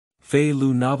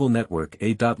continuingFeilu novel network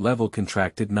A.level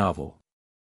contracted novel.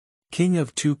 King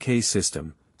of 2K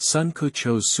system, Sun Ke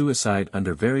chose suicide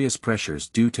under various pressures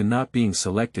due to not being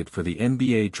selected for the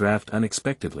NBA draft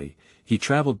unexpectedly. He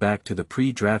traveled back to the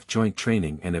pre-draft joint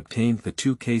training and obtained the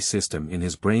 2K system in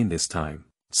his brain this time.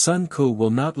 Sun Ke will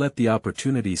not let the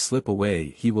opportunity slip away.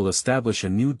 He will establish a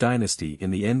new dynasty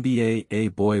in the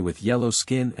NBAA. Boy with yellow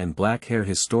skin and black hair.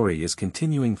 His story is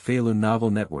continuingFeilu novel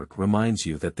network reminds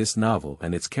you that this novel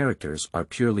and its characters are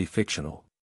purely fictional.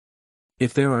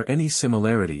 If there are any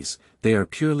similarities, they are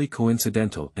purely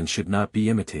coincidental and should not be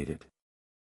imitated.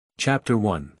 Chapter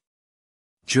 1.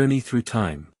 Journey Through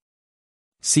Time.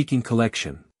 Seeking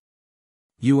Collection.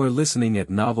 You are listening at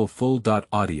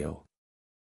novelfull.audio.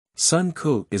 Sun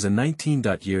Ke is a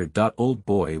 19-year-old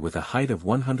boy with a height of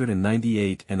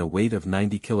 198 and a weight of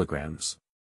 90 kilograms.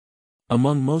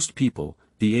 Among most people,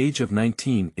 the age of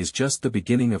 19 is just the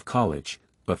beginning of college,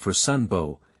 but for Sun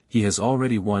Bo, he has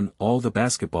already won all the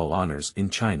basketball honors in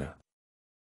China.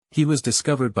 He was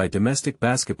discovered by domestic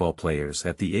basketball players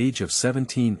at the age of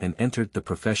 17 and entered the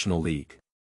professional league.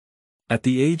 At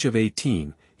the age of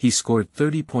 18, he scored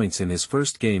 30 points in his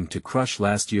first game to crush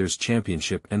last year's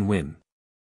championship and win.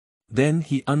 Then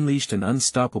he unleashed an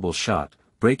unstoppable shot,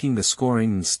 breaking the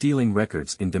scoring and stealing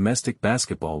records in domestic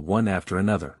basketball one after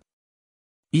another.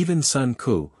 Even Sun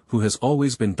Ke, who has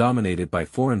always been dominated by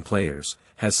foreign players,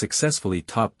 has successfully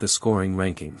topped the scoring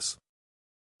rankings.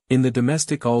 In the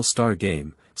domestic All-Star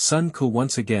game, Sun Ke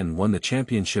once again won the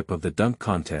championship of the dunk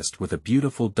contest with a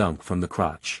beautiful dunk from the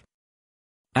crotch.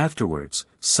 Afterwards,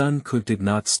 Sun Ke did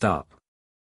not stop.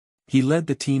 He led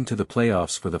the team to the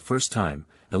playoffs for the first time,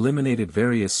 eliminated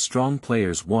various strong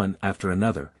players one after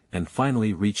another, and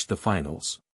finally reached the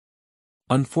finals.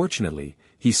 Unfortunately,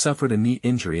 he suffered a knee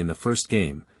injury in the first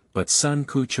game, but Sun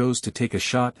Ke chose to take a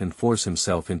shot and force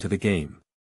himself into the game.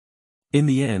 In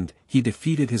the end, he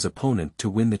defeated his opponent to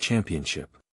win the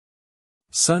championship.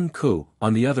 Sun Ke,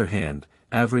 on the other hand,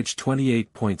 averaged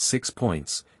 28.6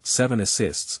 points, 7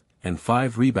 assists, and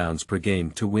 5 rebounds per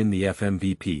game to win the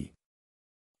FMVP.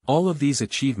 All of these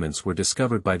achievements were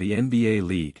discovered by the NBA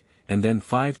League, and then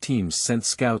 5 teams sent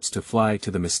scouts to fly to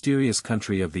the mysterious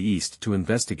country of the East to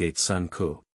investigate Sun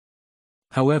Ke.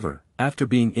 However, after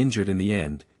being injured in the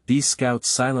end, these scouts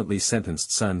silently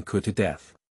sentenced Sun Ke to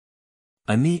death.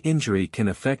 A knee injury can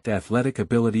affect athletic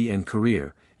ability and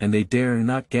career, and they dare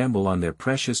not gamble on their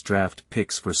precious draft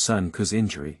picks for Sun Ke's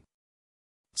injury.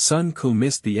 Sun Ke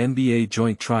missed the NBA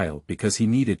joint trial because he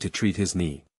needed to treat his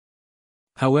knee.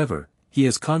 However, he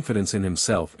has confidence in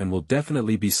himself and will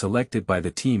definitely be selected by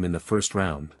the team in the first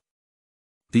round.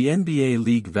 The NBA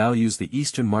League values the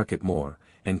Eastern market more,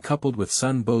 and coupled with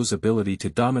Sun Bo's ability to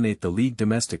dominate the league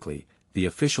domestically, the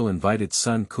official invited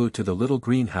Sun Ke to the Little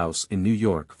Greenhouse in New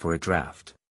York for a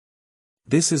draft.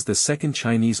 This is the second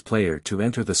Chinese player to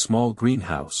enter the small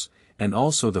greenhouse, and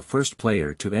also the first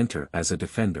player to enter as a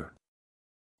defender.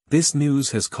 This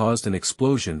news has caused an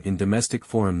explosion in domestic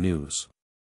forum news.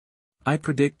 I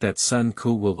predict that Sun Ke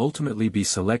will ultimately be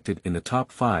selected in the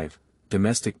top 5,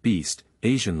 domestic beast,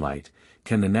 Asian light.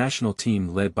 Can the national team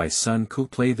led by Sun Ke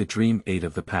play the Dream 8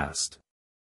 of the past?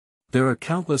 There are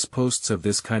countless posts of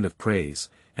this kind of praise,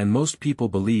 and most people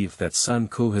believe that Sun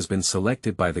Ke has been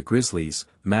selected by the Grizzlies,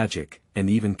 Magic, and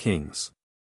even Kings.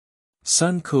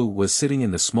 Sun Ke was sitting in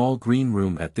the small green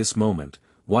room at this moment,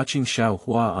 watching Xiao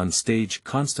Hua on stage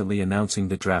constantly announcing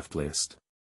the draft list.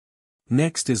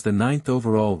 Next is the 9th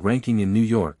overall ranking in New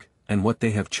York, and what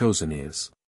they have chosen is.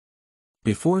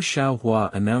 Before Xiao Hua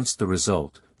announced the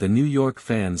result, the New York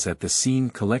fans at the scene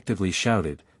collectively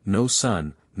shouted, "No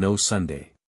Sun, no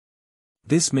Sunday."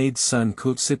 This made Sun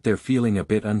Ke sit there feeling a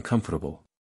bit uncomfortable.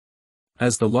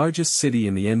 As the largest city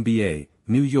in the NBA,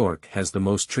 New York has the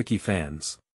most tricky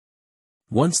fans.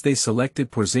 Once they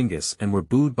selected Porzingis and were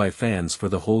booed by fans for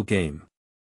the whole game.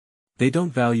 They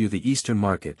don't value the Eastern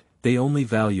market, they only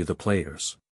value the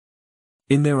players.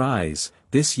 In their eyes,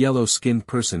 this yellow-skinned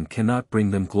person cannot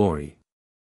bring them glory.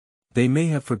 They may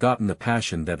have forgotten the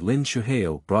passion that Lin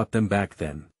Shuheo brought them back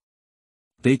then.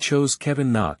 They chose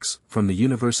Kevin Knox, from the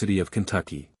University of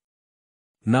Kentucky.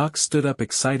 Knox stood up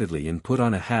excitedly and put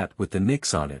on a hat with the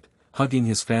Knicks on it, hugging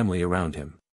his family around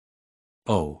him.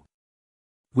 "Oh!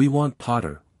 We want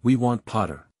Potter, we want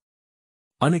Potter."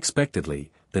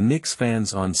 Unexpectedly, the Knicks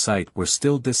fans on site were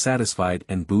still dissatisfied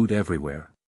and booed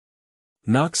everywhere.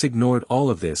 Knox ignored all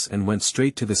of this and went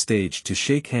straight to the stage to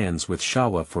shake hands with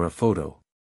Shawa for a photo.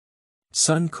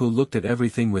 Sun Ke looked at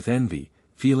everything with envy,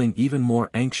 feeling even more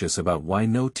anxious about why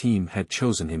no team had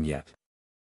chosen him yet.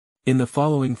 In the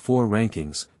following 4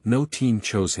 rankings, no team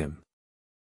chose him.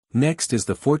 Next is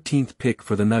the 14th pick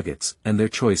for the Nuggets, and their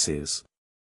choice is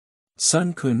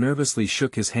Sun Ke nervously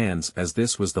shook his hands as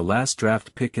this was the last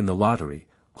draft pick in the lottery,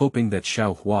 hoping that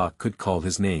Xiao Hua could call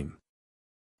his name.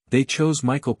 They chose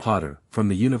Michael Potter, from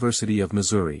the University of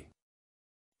Missouri.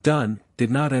 Dun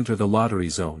did not enter the lottery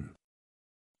zone.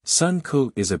 Sun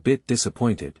Ke is a bit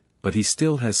disappointed, but he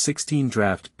still has 16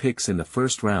 draft picks in the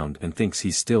first round and thinks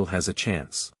he still has a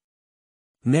chance.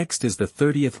 Next is the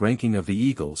 30th ranking of the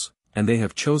Eagles, and they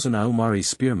have chosen Morey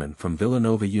Spearman from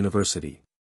Villanova University.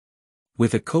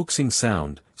 With a coaxing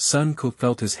sound, Sun Ke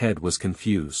felt his head was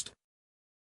confused.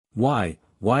 Why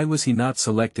was he not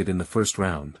selected in the first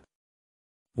round?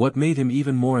 What made him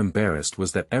even more embarrassed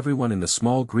was that everyone in the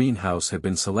small greenhouse had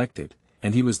been selected,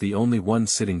 and he was the only one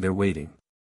sitting there waiting.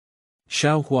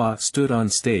 Xiao Hua stood on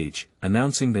stage,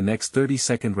 announcing the next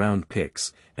 32nd round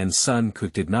picks, and Sun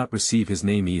Ke did not receive his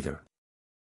name either.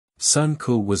 Sun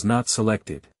Ke was not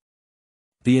selected.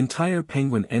 The entire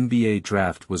Penguin NBA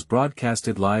draft was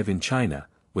broadcasted live in China,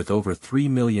 with over 3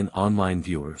 million online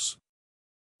viewers.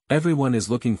 Everyone is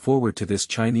looking forward to this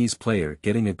Chinese player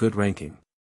getting a good ranking.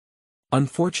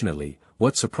 Unfortunately,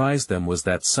 what surprised them was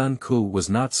that Sun Ke was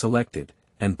not selected,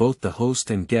 and both the host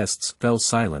and guests fell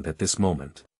silent at this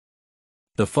moment.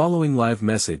 The following live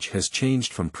message has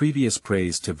changed from previous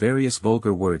praise to various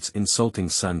vulgar words insulting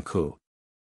Sun Ke.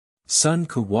 Sun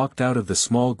Ke walked out of the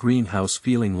small greenhouse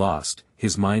feeling lost,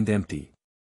 his mind empty.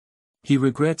 He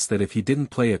regrets that if he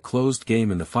didn't play a closed game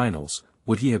in the finals,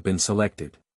 would he have been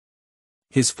selected.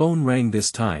 His phone rang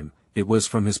this time, it was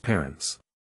from his parents.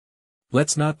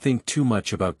 Let's not think too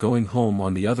much about going home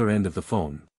on the other end of the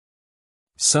phone.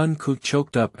 Sun Ke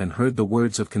choked up and heard the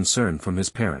words of concern from his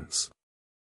parents.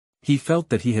 He felt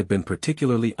that he had been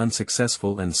particularly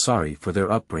unsuccessful and sorry for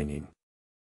their upbringing.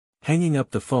 Hanging up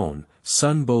the phone,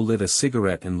 Sun Bo lit a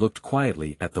cigarette and looked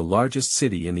quietly at the largest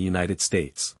city in the United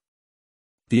States.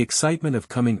 The excitement of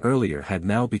coming earlier had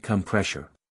now become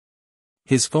pressure.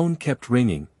 His phone kept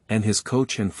ringing, and his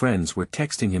coach and friends were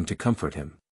texting him to comfort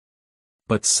him.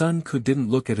 But Sun Ke didn't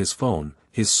look at his phone,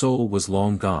 his soul was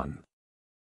long gone.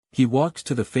 He walked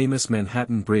to the famous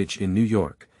Manhattan Bridge in New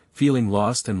York, feeling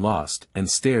lost and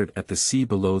stared at the sea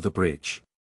below the bridge.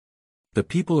 The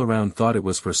people around thought it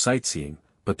was for sightseeing,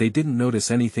 but they didn't notice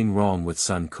anything wrong with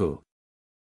Sun Ke.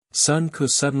 Sun Ke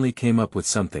suddenly came up with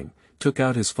something, took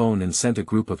out his phone and sent a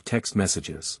group of text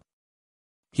messages.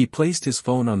 He placed his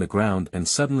phone on the ground and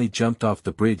suddenly jumped off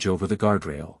the bridge over the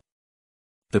guardrail.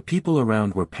 The people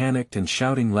around were panicked and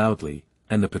shouting loudly,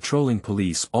 and the patrolling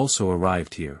police also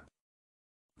arrived here.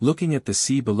 Looking at the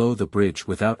sea below the bridge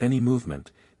without any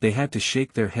movement, they had to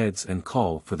shake their heads and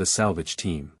call for the salvage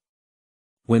team.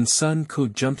 When Sun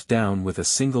Ke jumped down with a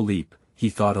single leap, he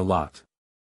thought a lot.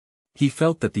 He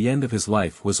felt that the end of his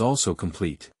life was also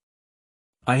complete.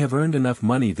 I have earned enough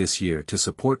money this year to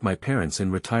support my parents in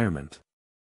retirement.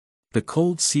 The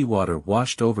cold seawater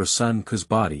washed over Sun Ke's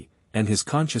body, and his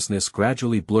consciousness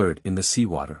gradually blurred in the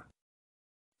seawater.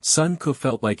 Sun Ke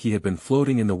felt like he had been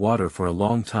floating in the water for a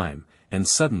long time, and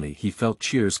suddenly he felt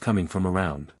cheers coming from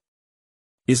around.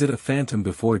 Is it a phantom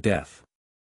before death?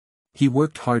 He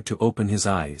worked hard to open his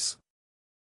eyes.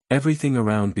 Everything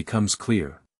around becomes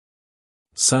clear.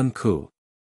 Sun Ke.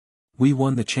 We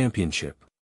won the championship.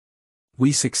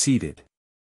 We succeeded.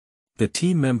 The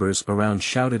team members around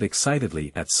shouted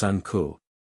excitedly at Sun Ke.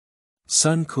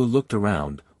 Sun Ke looked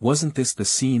around, wasn't this the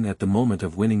scene at the moment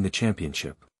of winning the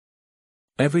championship?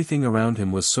 Everything around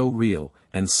him was so real,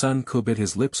 and Sun Ke bit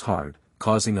his lips hard,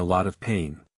 causing a lot of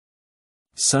pain.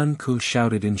 Sun Ke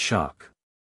shouted in shock.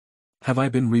 Have I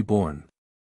been reborn?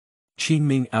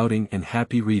 Qingming outing and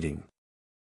happy reading.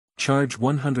 Charge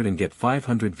 100 and get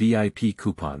 500 VIP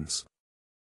coupons.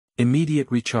 Immediate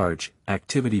recharge,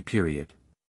 activity period.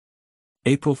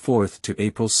 April 4th to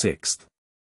April 6th.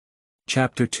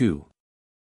 Chapter 2.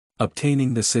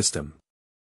 Obtaining the system.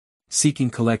 Seeking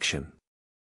collection.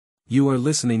 You are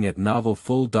listening at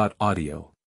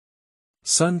novelfull.audio.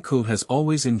 Sun Ke has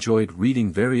always enjoyed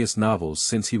reading various novels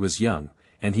since he was young,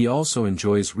 and he also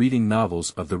enjoys reading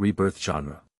novels of the rebirth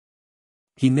genre.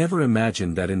 He never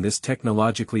imagined that in this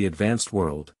technologically advanced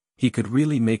world, he could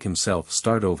really make himself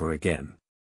start over again.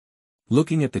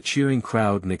 Looking at the cheering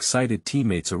crowd and excited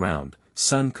teammates around,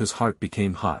 Sun Ke's heart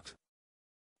became hot.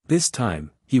 This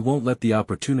time, he won't let the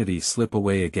opportunity slip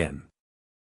away again.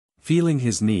 Feeling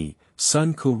his knee,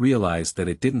 Sun Ke realized that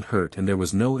it didn't hurt and there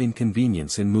was no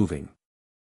inconvenience in moving.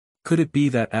 Could it be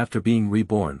that after being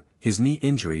reborn, his knee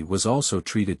injury was also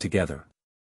treated together?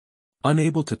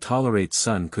 Unable to tolerate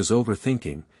Sun Ke's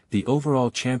overthinking, the overall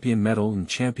champion medal and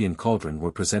champion cauldron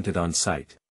were presented on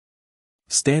site.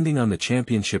 Standing on the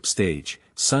championship stage,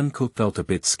 Sun Ke felt a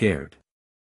bit scared.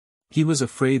 He was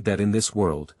afraid that in this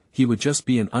world, he would just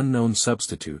be an unknown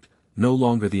substitute, no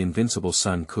longer the invincible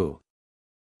Sun Ku.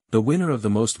 The winner of the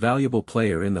most valuable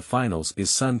player in the finals is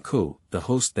Sun Ku, the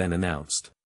host then announced.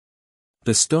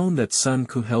 The stone that Sun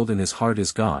Ku held in his heart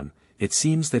is gone, it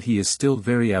seems that he is still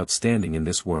very outstanding in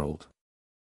this world.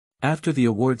 After the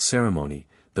award ceremony,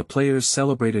 the players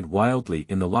celebrated wildly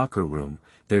in the locker room,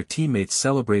 their teammates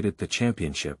celebrated the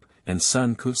championship, and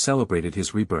Sun Ku celebrated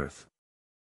his rebirth.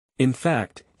 In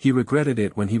fact, he regretted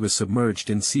it when he was submerged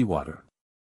in seawater.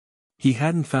 He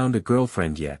hadn't found a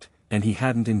girlfriend yet, and he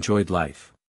hadn't enjoyed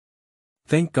life.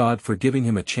 Thank God for giving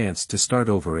him a chance to start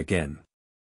over again.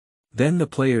 Then the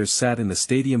players sat in the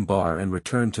stadium bar and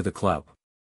returned to the club.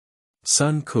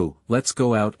 Sun Ku, let's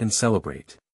go out and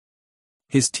celebrate.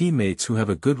 His teammates who have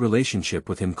a good relationship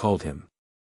with him called him.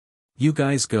 You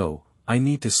guys go, I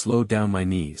need to slow down my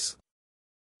knees.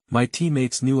 My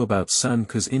teammates knew about Sun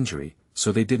Ku's injury,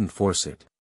 so they didn't force it.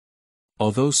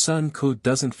 Although Sun Ku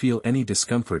doesn't feel any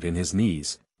discomfort in his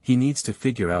knees, he needs to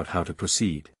figure out how to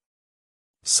proceed.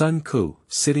 Sun Ku,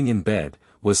 sitting in bed,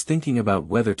 was thinking about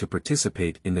whether to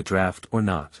participate in the draft or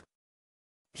not.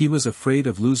 He was afraid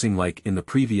of losing like in the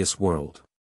previous world.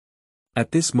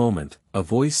 At this moment, a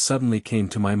voice suddenly came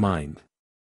to my mind.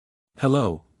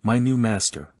 Hello, my new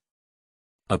master.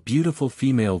 A beautiful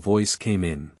female voice came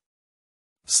in.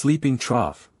 Sleeping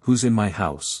trough, who's in my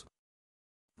house?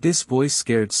 This voice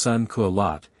scared Sun Ku a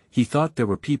lot, he thought there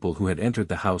were people who had entered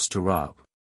the house to rob.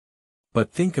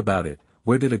 But think about it,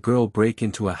 where did a girl break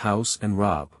into a house and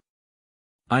rob?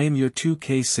 I am your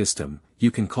 2K system, you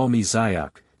can call me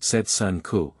Zayak, said Sun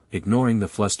Ku, ignoring the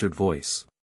flustered voice.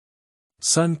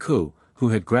 Sun Ku, who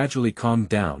had gradually calmed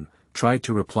down, tried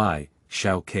to reply,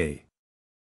 Shao Ke.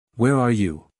 Where are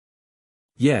you?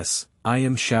 Yes, I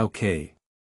am Shao Ke.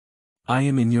 I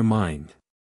am in your mind.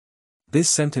 This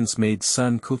sentence made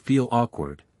Sun Ku feel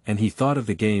awkward, and he thought of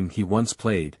the game he once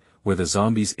played, where the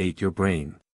zombies ate your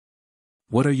brain.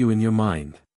 What are you in your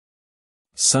mind?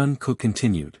 Sun Ku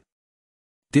continued.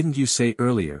 Didn't you say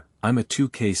earlier, I'm a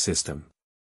 2K system?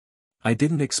 I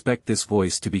didn't expect this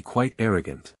voice to be quite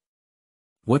arrogant.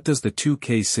 What does the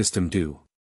 2K system do?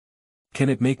 Can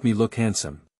it make me look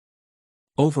handsome?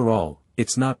 Overall,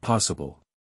 it's not possible.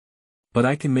 But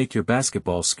I can make your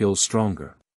basketball skills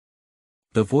stronger.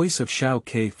 The voice of Shao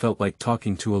Ke felt like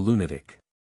talking to a lunatic.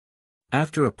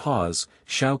 After a pause,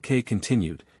 Shao Ke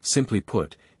continued, simply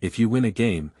put, if you win a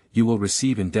game, you will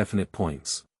receive indefinite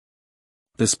points.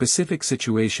 The specific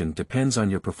situation depends on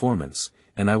your performance,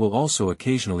 and I will also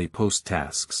occasionally post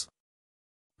tasks.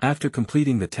 After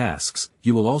completing the tasks,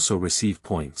 you will also receive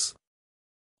points.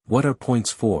 What are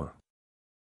points for?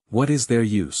 What is their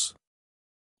use?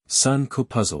 Sun Ku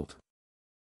puzzled.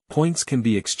 Points can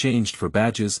be exchanged for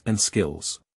badges and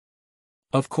skills.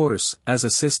 Of course, as a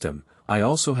system, I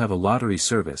also have a lottery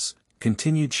service,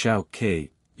 continued Shao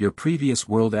Ke, your previous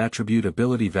world attribute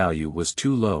ability value was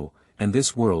too low, and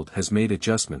this world has made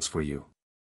adjustments for you.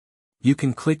 You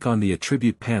can click on the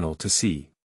attribute panel to see.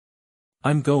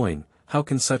 I'm going, how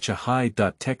can such a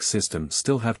high-tech system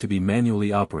still have to be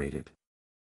manually operated?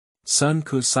 Sun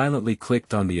Ku silently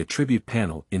clicked on the attribute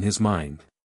panel in his mind.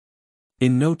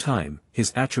 In no time,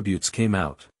 his attributes came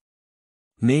out.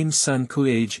 Name Sun Ku,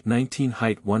 age 19,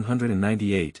 height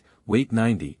 198, weight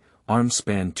 90, arm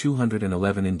span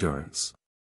 211, endurance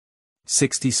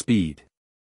 60, speed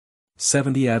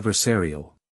 70,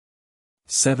 adversarial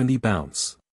 70,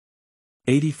 bounce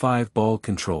 85, ball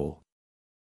control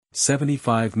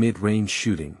 75, mid-range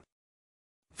shooting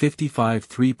 55,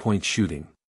 three-point shooting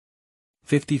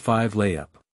 55, layup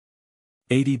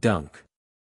 80, dunk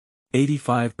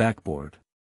 85, backboard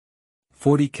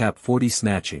 40, cap 40,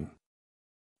 snatching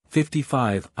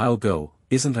 55, I'll go,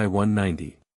 isn't I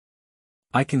 190?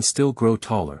 I can still grow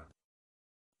taller.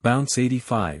 Bounce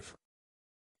 85.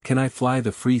 Can I fly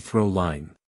the free throw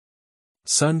line?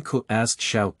 Sun Ku asked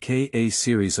Shao Ke a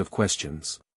series of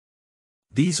questions.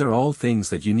 These are all things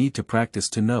that you need to practice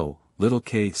to know, little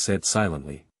K said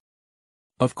silently.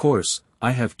 Of course,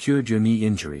 I have cured your knee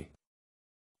injury.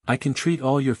 I can treat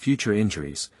all your future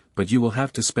injuries, but you will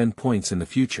have to spend points in the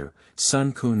future.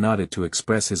 Sun Ku nodded to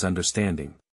express his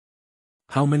understanding.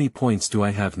 How many points do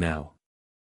I have now?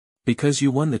 Because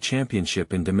you won the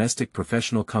championship in domestic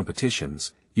professional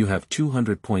competitions, you have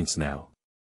 200 points now.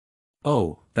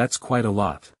 Oh, that's quite a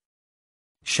lot.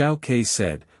 Shao Ke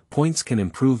said, points can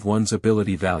improve one's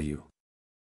ability value.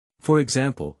 For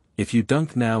example, if you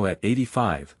dunk now at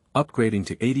 85, upgrading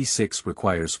to 86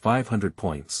 requires 500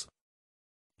 points.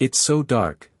 It's so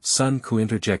dark, Sun Ku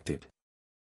interjected.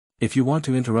 If you want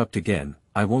to interrupt again,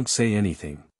 I won't say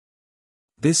anything.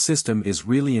 This system is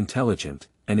really intelligent,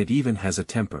 and it even has a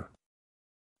temper.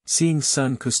 Seeing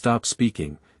Sun Ku stop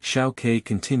speaking, Shao Ke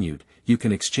continued, you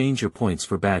can exchange your points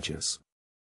for badges.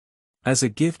 As a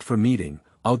gift for meeting,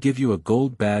 I'll give you a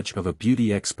gold badge of a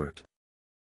beauty expert.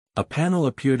 A panel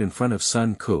appeared in front of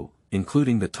Sun Ku,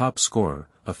 including the top scorer,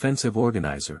 offensive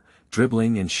organizer,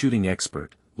 dribbling and shooting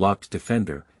expert, locked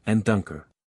defender, and dunker.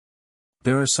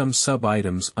 There are some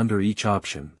sub-items under each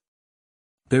option.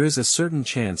 There is a certain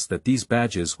chance that these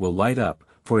badges will light up.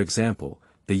 For example,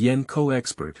 the Yen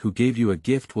co-expert who gave you a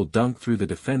gift will dunk through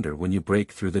the defender when you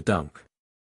break through the dunk.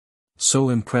 So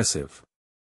impressive.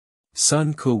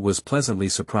 Sun Ku was pleasantly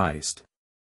surprised.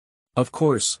 Of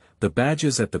course, the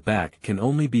badges at the back can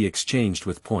only be exchanged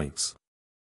with points.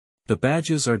 The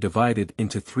badges are divided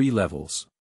into 3 levels: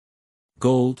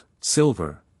 gold,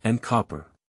 silver, and copper.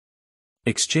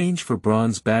 Exchange for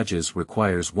bronze badges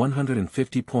requires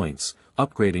 150 points,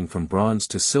 upgrading from bronze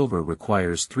to silver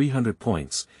requires 300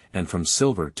 points, and from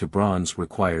silver to bronze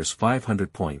requires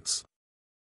 500 points.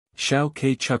 Xiao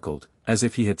Ke chuckled, as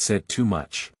if he had said too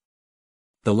much.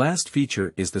 The last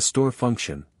feature is the store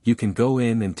function. You can go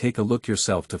in and take a look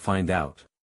yourself to find out.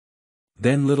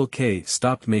 Then little K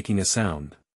stopped making a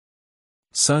sound.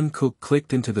 Sun Ku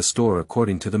clicked into the store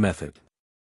according to the method.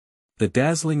 The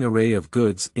dazzling array of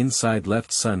goods inside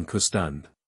left Sun Ku stunned.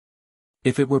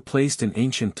 If it were placed in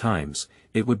ancient times,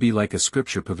 it would be like a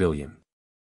scripture pavilion.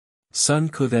 Sun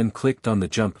Ku then clicked on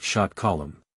the jump shot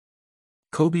column.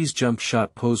 Kobe's jump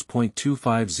shot pose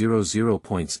 .2500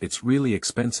 points. It's really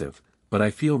expensive, but I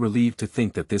feel relieved to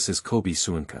think that this is Kobe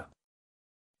Suinka.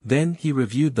 Then he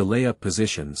reviewed the layup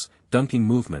positions, dunking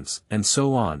movements, and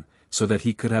so on, so that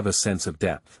he could have a sense of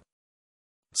depth.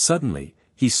 Suddenly,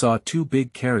 he saw 2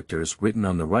 big characters written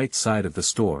on the right side of the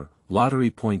store,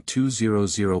 lottery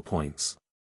 .200 points.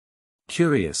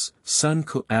 Curious, Sun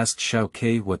Ku asked Xiao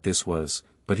Ke what this was,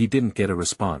 but he didn't get a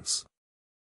response.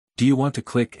 Do you want to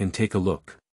click and take a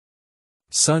look?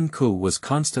 Sun Ku was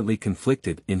constantly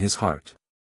conflicted in his heart.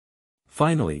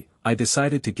 Finally, I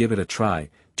decided to give it a try.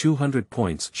 200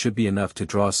 points should be enough to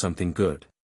draw something good.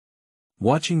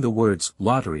 Watching the words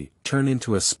lottery turn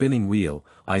into a spinning wheel,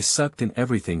 I sucked in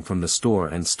everything from the store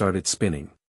and started spinning.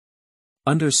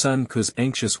 Under Sun Ku's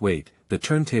anxious weight, the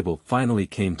turntable finally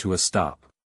came to a stop.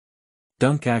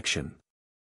 Dunk action.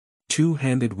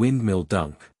 2-handed windmill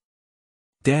dunk.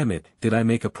 Damn it, did I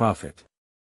make a profit?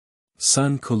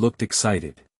 Sun Ku looked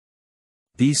excited.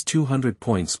 These 200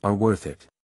 points are worth it.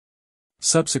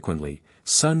 Subsequently,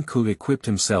 Sun Ku equipped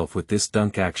himself with this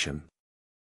dunk action.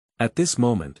 At this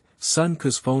moment, Sun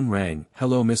Ku's phone rang.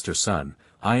 Hello Mr. Sun,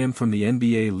 I am from the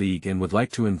NBA League and would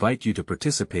like to invite you to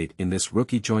participate in this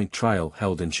rookie joint trial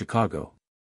held in Chicago.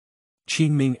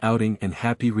 Qingming outing and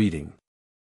happy reading.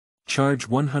 Charge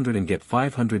 100 and get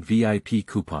 500 VIP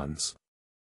coupons.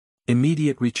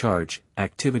 Immediate recharge,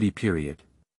 activity period.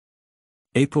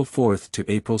 April 4th to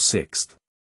April 6th.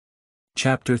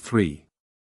 Chapter 3.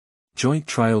 Joint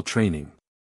Trial Training.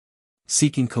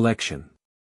 Seeking Collection.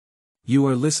 You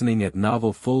are listening at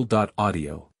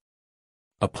novelfull.audio.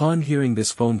 Upon hearing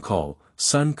this phone call,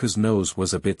 Sun Ku's nose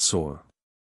was a bit sore.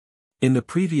 In the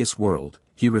previous world,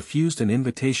 he refused an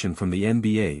invitation from the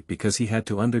NBA because he had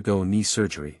to undergo knee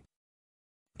surgery.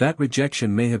 That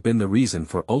rejection may have been the reason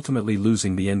for ultimately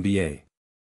losing the NBA.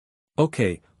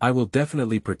 Okay, I will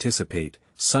definitely participate,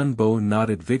 Sun Bo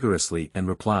nodded vigorously and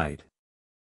replied.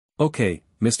 Okay,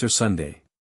 Mr. Sunday.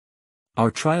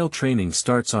 Our trial training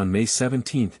starts on May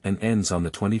 17th and ends on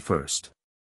the 21st.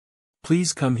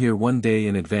 Please come here one day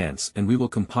in advance and we will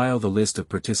compile the list of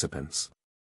participants.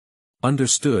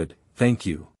 Understood, thank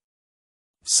you.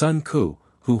 Sun Ku,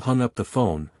 who hung up the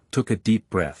phone, took a deep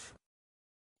breath.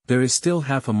 There is still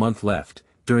half a month left,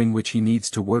 during which he needs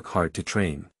to work hard to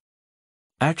train.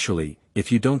 Actually,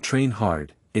 if you don't train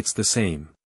hard, it's the same.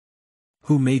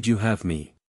 Who made you have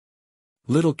me?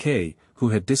 Little K, who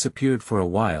had disappeared for a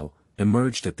while,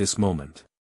 emerged at this moment.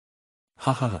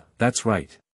 Haha, that's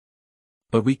right.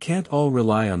 But we can't all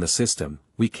rely on the system,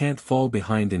 we can't fall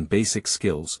behind in basic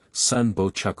skills, Sun Bo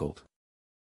chuckled.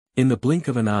 In the blink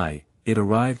of an eye, it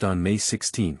arrived on May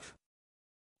 16th.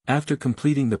 After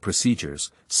completing the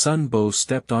procedures, Sun Bo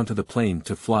stepped onto the plane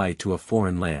to fly to a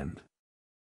foreign land.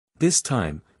 This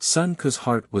time, Sun Ku's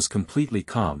heart was completely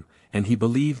calm, and he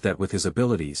believed that with his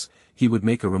abilities, he would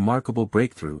make a remarkable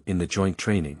breakthrough in the joint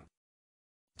training.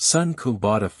 Sun Ku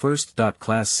bought a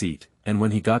first-class seat, and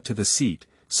when he got to the seat,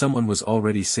 someone was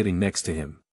already sitting next to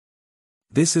him.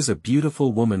 This is a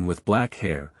beautiful woman with black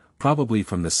hair, probably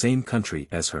from the same country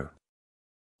as her.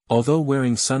 Although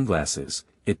wearing sunglasses,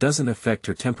 it doesn't affect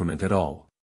her temperament at all.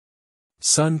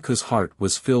 Sun Ku's heart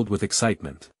was filled with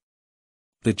excitement.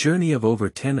 The journey of over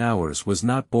 10 hours was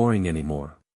not boring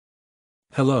anymore.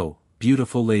 Hello,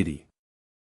 beautiful lady.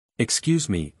 Excuse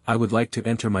me, I would like to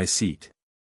enter my seat.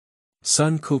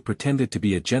 Sun Ku pretended to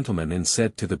be a gentleman and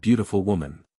said to the beautiful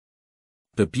woman.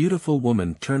 The beautiful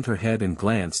woman turned her head and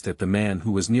glanced at the man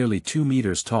who was nearly 2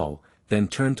 meters tall, then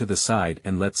turned to the side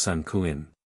and let Sun Ku in.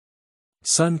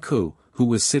 Sun Ku, who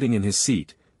was sitting in his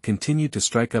seat, continued to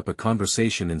strike up a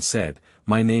conversation and said,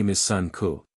 "My name is Sun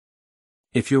Ku.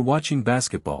 If you're watching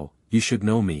basketball, you should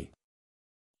know me."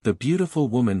 The beautiful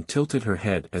woman tilted her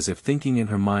head as if thinking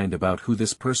in her mind about who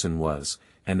this person was,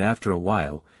 and after a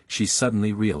while, she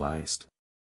suddenly realized.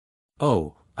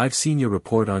 "Oh, I've seen your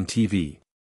report on TV.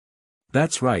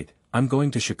 That's right, I'm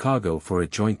going to Chicago for a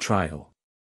joint trial."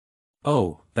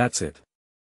 "Oh, that's it."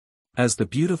 As the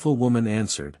beautiful woman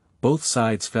answered, both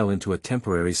sides fell into a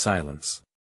temporary silence.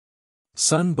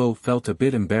 Sun Bo felt a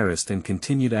bit embarrassed and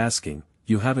continued asking,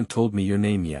 "You haven't told me your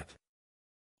name yet.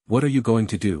 What are you going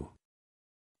to do?"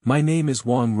 "My name is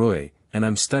Wang Rui, and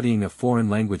I'm studying a foreign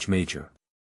language major.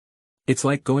 It's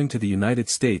like going to the United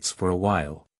States for a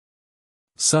while."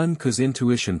 Sun Ku's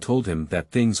intuition told him that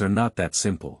things are not that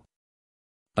simple.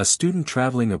 A student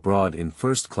traveling abroad in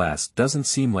first class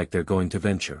doesn't seem like they're going to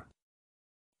venture.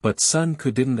 But Sun Ku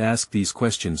didn't ask these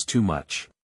questions too much.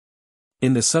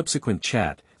 In the subsequent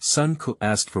chat, Sun Ku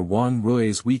asked for Wang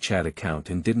Rui's WeChat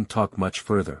account and didn't talk much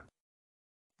further.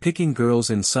 Picking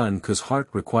girls in Sun Ku's heart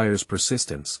requires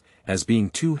persistence, as being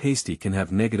too hasty can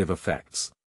have negative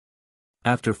effects.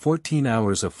 After 14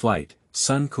 hours of flight,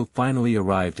 Sun Ku finally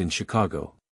arrived in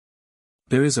Chicago.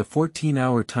 There is a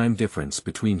 14-hour time difference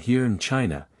between here and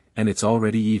China, and it's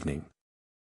already evening.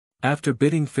 After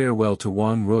bidding farewell to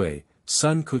Wang Rui,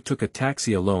 Sun Ku took a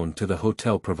taxi alone to the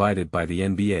hotel provided by the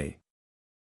NBA.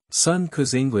 Sun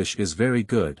Ku's English is very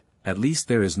good, at least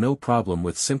there is no problem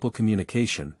with simple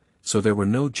communication, so there were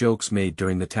no jokes made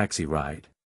during the taxi ride.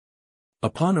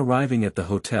 Upon arriving at the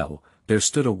hotel, there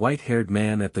stood a white-haired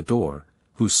man at the door,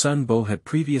 who Sun Bo had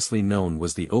previously known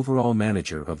was the overall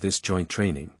manager of this joint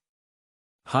training.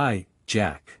 "Hi,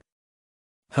 Jack."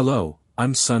 "Hello,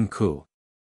 I'm Sun Ku."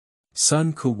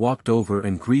 Sun Ku walked over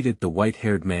and greeted the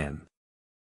white-haired man.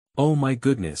 "Oh my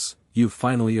goodness, you've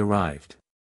finally arrived.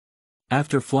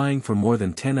 After flying for more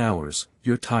than 10 hours,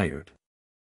 you're tired.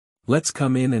 Let's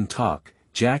come in and talk."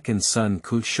 Jack and Sun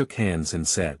Ku shook hands and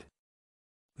said.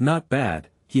 "Not bad,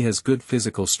 he has good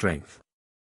physical strength.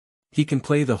 He can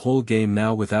play the whole game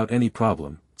now without any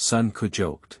problem," Sun Ku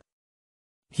joked.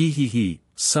 He,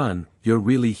 Sun, you're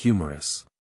really humorous."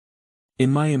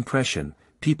 "In my impression,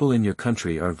 people in your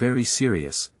country are very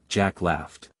serious," Jack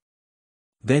laughed.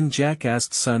 Then Jack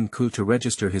asked Sun Ku to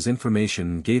register his information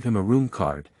and gave him a room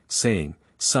card, saying,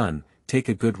 "Sun, take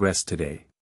a good rest today.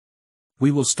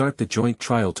 We will start the joint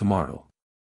trial tomorrow.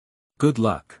 Good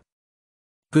luck."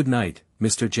 "Good night,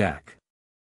 Mr. Jack."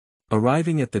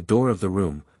 Arriving at the door of the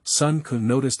room, Sun Ku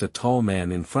noticed a tall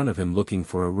man in front of him looking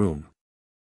for a room.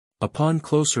 Upon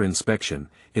closer inspection,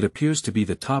 it appears to be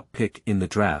the top pick in the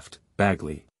draft,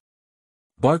 Bagley.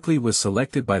 Barkley was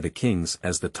selected by the Kings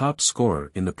as the top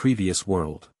scorer in the previous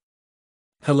world.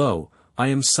 "Hello, I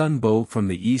am Sun Bo from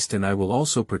the East and I will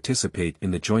also participate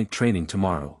in the joint training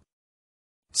tomorrow."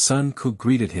 Sun Ku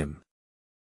greeted him.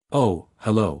 "Oh,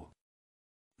 hello.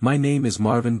 My name is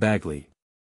Marvin Bagley.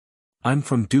 I'm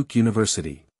from Duke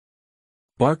University."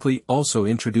 Barkley also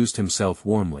introduced himself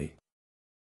warmly.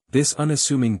 This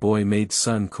unassuming boy made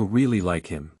Sun Ku really like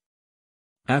him.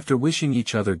 After wishing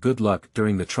each other good luck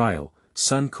during the trial,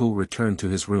 Sun Ku returned to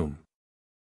his room.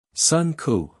 Sun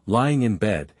Ku, lying in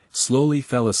bed, slowly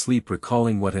fell asleep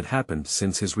recalling what had happened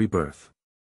since his rebirth.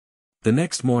 The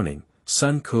next morning,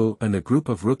 Sun Ku and a group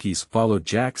of rookies followed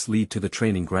Jack's lead to the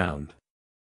training ground.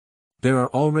 There are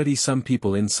already some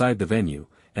people inside the venue,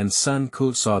 and Sun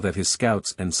Ku saw that his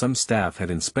scouts and some staff had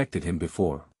inspected him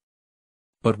before.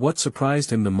 But what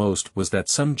surprised him the most was that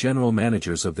some general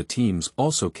managers of the teams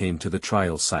also came to the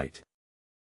trial site.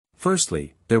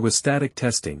 Firstly, there was static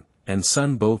testing, and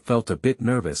Sun Bo felt a bit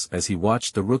nervous as he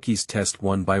watched the rookies test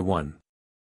one by one.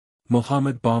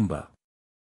 Mohammed Bamba.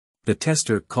 The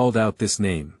tester called out this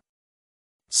name.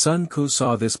 Sun Ku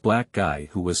saw this black guy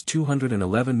who was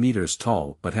 211 meters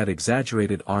tall but had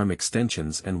exaggerated arm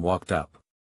extensions and walked up.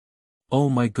 Oh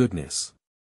my goodness.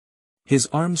 His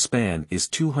arm span is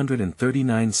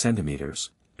 239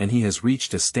 centimeters, and he has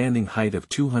reached a standing height of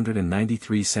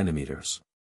 293 centimeters.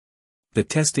 The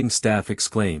testing staff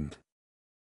exclaimed.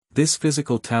 This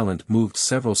physical talent moved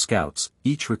several scouts,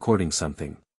 each recording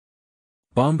something.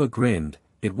 Bamba grinned,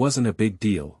 it wasn't a big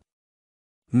deal.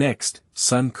 Next,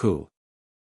 Sun Ku.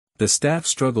 The staff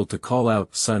struggled to call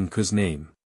out Sun Ku's name.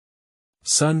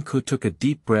 Sun Ku took a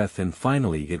deep breath and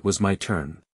finally it was my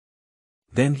turn.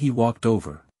 Then he walked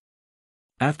over.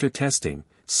 After testing,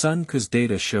 Sun Ku's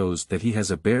data shows that he has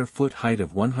a bare foot height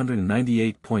of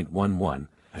 198.11,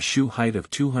 a shoe height of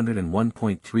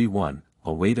 201.31,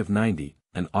 a weight of 90,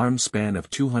 an arm span of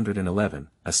 211,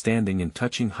 a standing and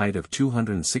touching height of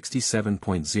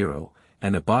 267.0,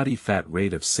 and a body fat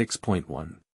rate of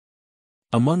 6.1.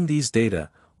 Among these data,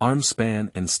 arm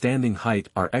span and standing height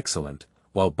are excellent,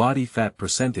 while body fat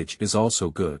percentage is also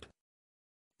good.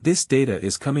 This data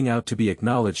is coming out to be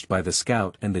acknowledged by the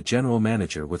scout and the general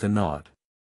manager with a nod.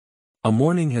 A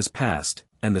morning has passed,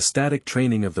 and the static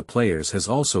training of the players has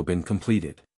also been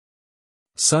completed.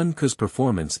 Sun Ku's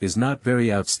performance is not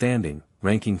very outstanding,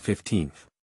 ranking 15th.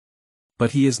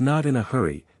 But he is not in a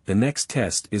hurry. The next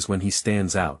test is when he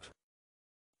stands out.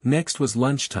 Next was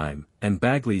lunchtime, and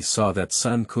Bagley saw that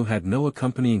Sun Ku had no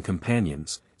accompanying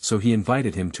companions, so he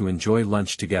invited him to enjoy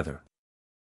lunch together.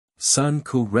 Sun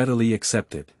Ku readily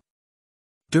accepted.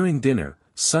 During dinner,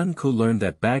 Sun Ku learned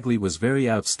that Bagley was very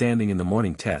outstanding in the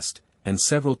morning test, and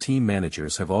several team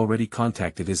managers have already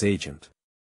contacted his agent.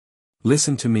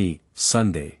 Listen to me,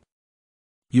 Sunday.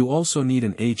 You also need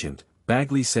an agent,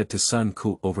 Bagley said to Sun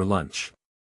Ku over lunch.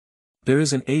 There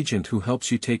is an agent who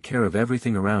helps you take care of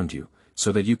everything around you,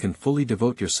 so that you can fully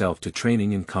devote yourself to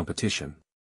training and competition.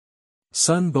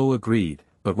 Sun Bo agreed,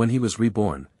 but when he was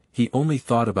reborn, he only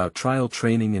thought about trial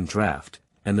training and draft,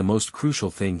 and the most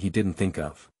crucial thing he didn't think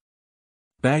of.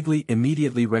 Bagley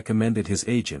immediately recommended his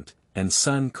agent, and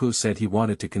Sun Ku said he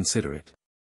wanted to consider it.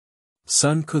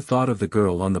 Sun Ku thought of the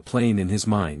girl on the plane in his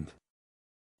mind.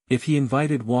 If he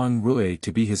invited Wang Rui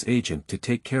to be his agent to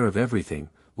take care of everything,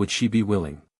 would she be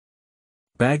willing?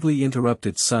 Bagley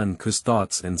interrupted Sun Ku's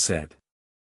thoughts and said,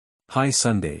 "Hi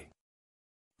Sunday.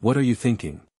 What are you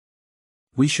thinking?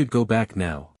 We should go back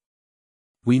now.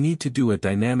 We need to do a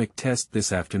dynamic test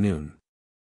this afternoon.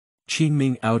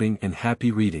 Qingming outing and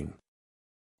happy reading.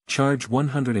 Charge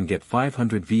 100 and get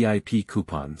 500 VIP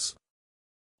coupons.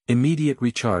 Immediate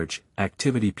recharge,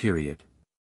 activity period.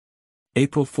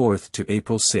 April 4th to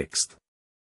April 6th.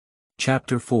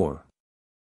 Chapter 4.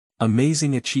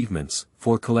 Amazing Achievements,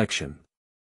 for Collection.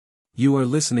 You are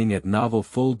listening at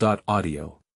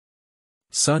novelfull.audio.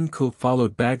 Sun Ku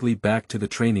followed Bagley back to the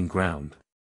training ground.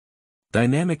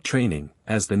 Dynamic training,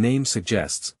 as the name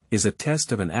suggests, is a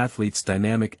test of an athlete's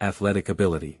dynamic athletic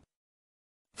ability.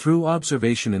 Through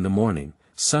observation in the morning,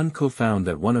 Sun Ku found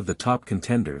that one of the top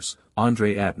contenders,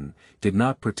 Andre Atten, did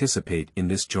not participate in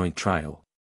this joint trial.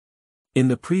 In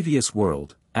the previous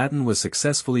world, Atten was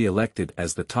successfully elected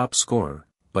as the top scorer,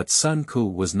 but Sun Ku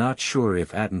was not sure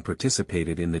if Atten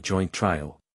participated in the joint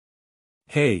trial.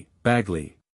 "Hey,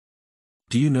 Bagley.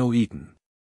 Do you know Eaton?"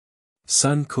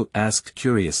 Sun Ku asked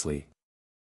curiously.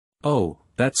 "Oh,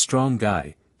 that strong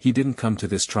guy, he didn't come to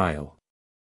this trial.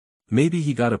 Maybe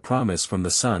he got a promise from the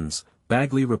Suns,"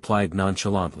 Bagley replied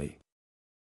nonchalantly.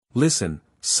 "Listen,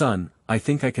 son, I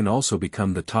think I can also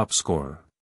become the top scorer.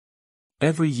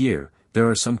 Every year, there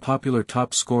are some popular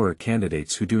top scorer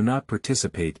candidates who do not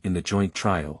participate in the joint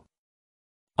trial.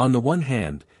 On the one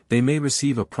hand, they may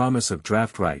receive a promise of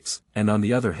draft rights, and on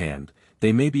the other hand,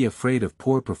 they may be afraid of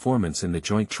poor performance in the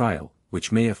joint trial,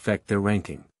 which may affect their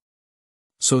ranking.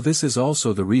 So this is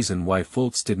also the reason why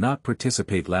Fultz did not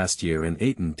participate last year and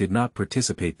Ayton did not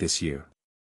participate this year.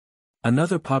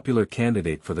 Another popular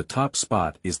candidate for the top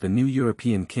spot is the new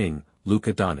European king,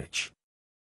 Luka Doncic.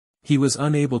 He was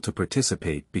unable to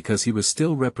participate because he was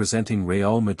still representing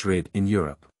Real Madrid in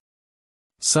Europe."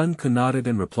 Sun Ku nodded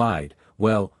and replied,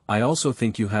 "Well, I also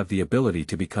think you have the ability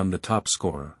to become the top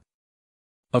scorer."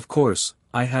 "Of course,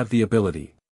 I have the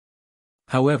ability."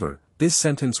 However, this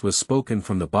sentence was spoken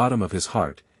from the bottom of his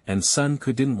heart, and Sun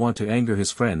Ku didn't want to anger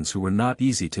his friends who were not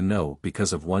easy to know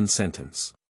because of one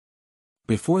sentence.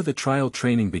 Before the trial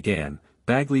training began,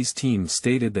 Bagley's team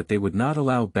stated that they would not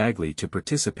allow Bagley to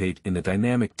participate in the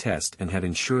dynamic test and had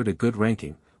ensured a good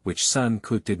ranking, which Sun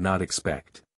Ku did not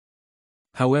expect.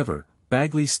 However,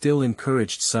 Bagley still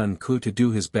encouraged Sun Ku to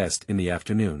do his best in the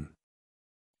afternoon.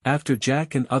 After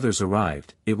Jack and others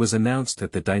arrived, it was announced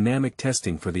that the dynamic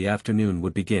testing for the afternoon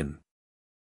would begin.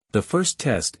 The first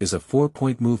test is a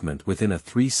 4-point movement within a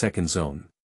 3-second zone.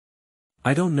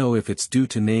 I don't know if it's due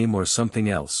to name or something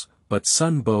else, but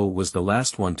Sun Bo was the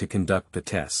last one to conduct the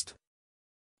test.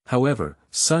 However,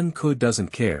 Sun Ku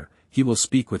doesn't care, he will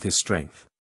speak with his strength.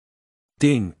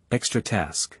 Ding, extra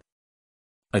task.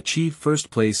 Achieve first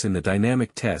place in the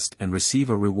dynamic test and receive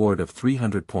a reward of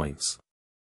 300 points.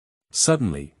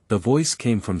 Suddenly, the voice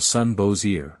came from Sun Bo's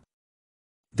ear.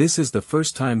 This is the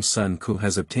first time Sun Ku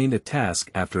has obtained a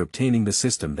task after obtaining the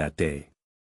system that day.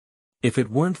 If it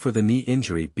weren't for the knee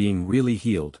injury being really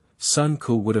healed, Sun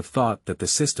Ku would have thought that the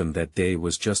system that day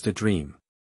was just a dream.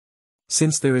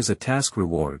 Since there is a task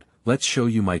reward, let's show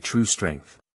you my true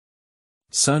strength.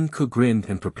 Sun Ku grinned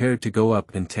and prepared to go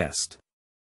up and test.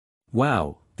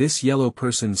 Wow, this yellow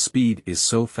person's speed is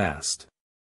so fast.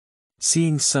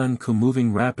 Seeing Sun Ku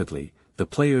moving rapidly, the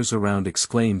players around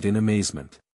exclaimed in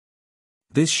amazement.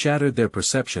 This shattered their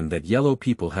perception that yellow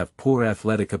people have poor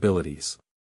athletic abilities.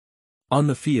 On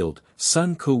the field,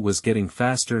 Sun Ku was getting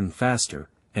faster and faster,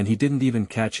 and he didn't even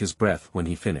catch his breath when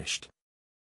he finished.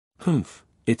 Humph,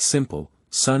 it's simple,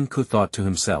 Sun Ku thought to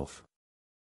himself.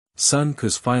 Sun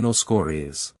Ku's final score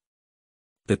is.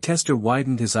 The tester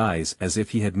widened his eyes as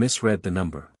if he had misread the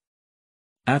number.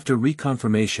 After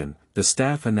reconfirmation, the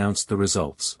staff announced the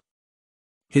results.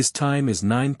 His time is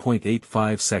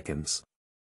 9.85 seconds.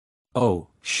 Oh,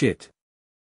 shit.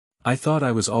 I thought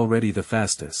I was already the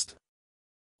fastest.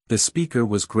 The speaker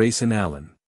was Grayson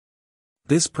Allen.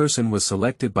 This person was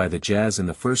selected by the Jazz in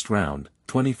the first round,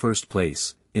 21st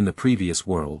place, in the previous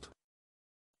world.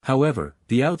 However,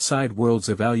 the outside world's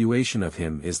evaluation of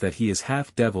him is that he is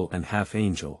half devil and half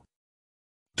angel.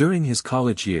 During his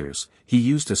college years, he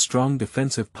used a strong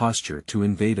defensive posture to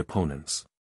invade opponents.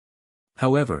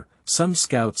 However, some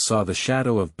scouts saw the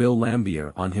shadow of Bill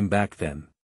Laimbeer on him back then.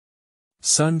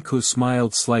 Sun Ku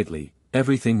smiled slightly,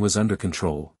 everything was under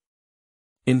control.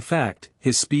 In fact,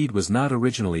 his speed was not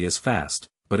originally as fast,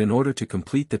 but in order to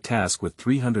complete the task with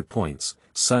 300 points,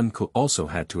 Sun Ku also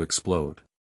had to explode.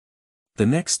 The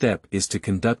next step is to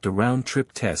conduct a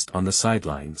round-trip test on the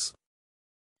sidelines.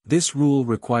 This rule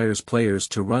requires players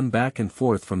to run back and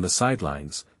forth from the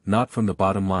sidelines, not from the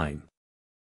bottom line.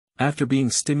 After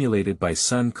being stimulated by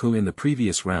Sun Ku in the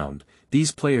previous round,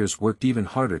 these players worked even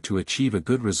harder to achieve a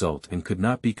good result and could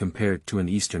not be compared to an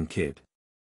Eastern kid.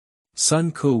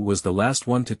 Sun Ku was the last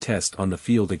one to test on the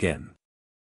field again.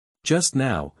 Just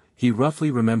now, he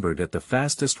roughly remembered that the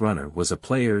fastest runner was a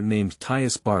player named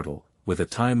Tyus Bartle, with a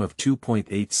time of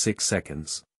 2.86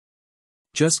 seconds.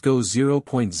 Just go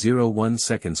 0.01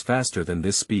 seconds faster than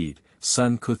this speed,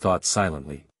 Sun Ku thought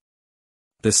silently.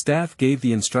 The staff gave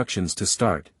the instructions to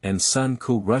start, and Sun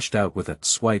Ku rushed out with a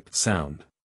swipe sound.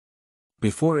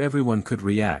 Before everyone could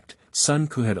react, Sun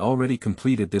Ku had already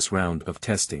completed this round of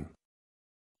testing.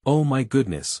 Oh my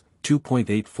goodness,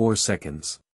 2.84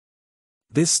 seconds.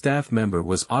 This staff member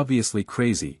was obviously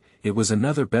crazy, it was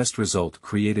another best result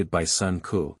created by Sun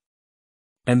Ku.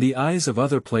 And the eyes of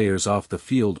other players off the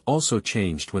field also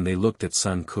changed when they looked at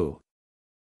Sun Ku.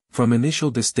 From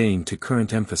initial disdain to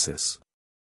current emphasis.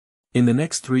 In the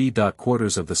next 3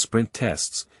 quarters of the sprint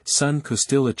tests, Sun Ku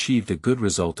still achieved a good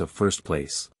result of first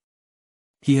place.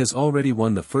 He has already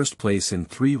won the first place in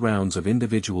 3 rounds of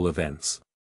individual events.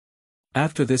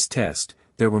 After this test,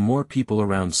 there were more people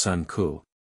around Sun Ku.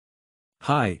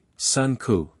 Hi, Sun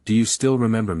Ku, do you still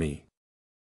remember me?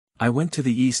 I went to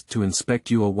the East to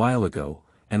inspect you a while ago,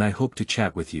 and I hope to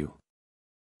chat with you.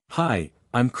 Hi,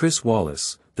 I'm Chris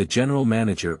Wallace, the general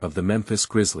manager of the Memphis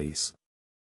Grizzlies.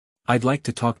 I'd like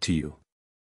to talk to you.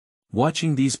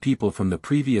 Watching these people from the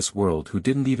previous world who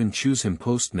didn't even choose him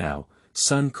post now,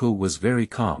 Sun Ku was very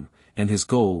calm, and his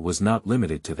goal was not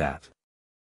limited to that.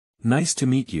 Nice to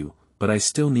meet you, but I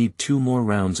still need 2 more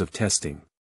rounds of testing.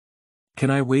 Can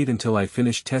I wait until I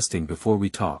finish testing before we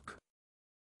talk?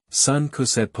 Sun Ku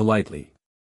said politely.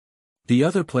 The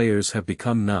other players have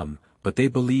become numb, but they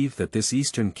believe that this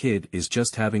Eastern kid is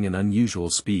just having an unusual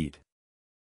speed.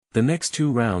 The next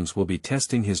 2 rounds will be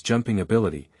testing his jumping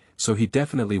ability, so he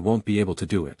definitely won't be able to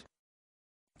do it.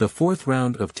 The 4th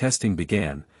round of testing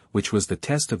began, which was the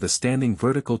test of the standing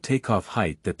vertical takeoff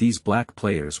height that these black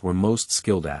players were most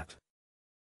skilled at.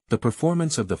 The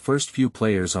performance of the first few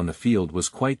players on the field was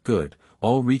quite good,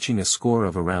 all reaching a score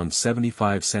of around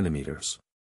 75 centimeters.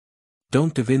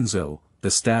 Don't Davinzo,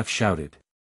 the staff shouted.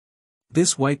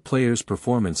 This white player's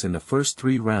performance in the first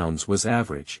 3 rounds was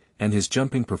average, and his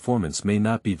jumping performance may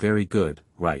not be very good,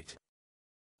 right?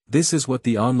 This is what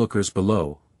the onlookers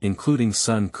below, including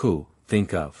Sun Ku,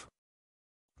 think of.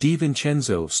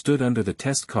 DiVincenzo stood under the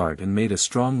test card and made a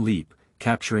strong leap,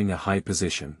 capturing a high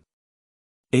position.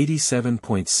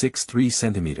 87.63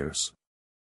 centimeters.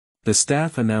 The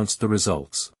staff announced the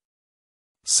results.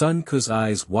 Sun Ku's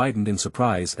eyes widened in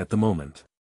surprise at the moment.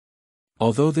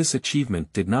 Although this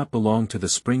achievement did not belong to the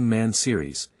Spring Man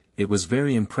series, it was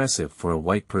very impressive for a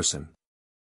white person.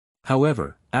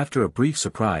 However, after a brief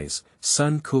surprise,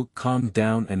 Sun Ku calmed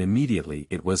down and immediately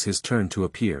it was his turn to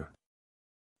appear.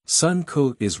 Sun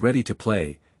Ku is ready to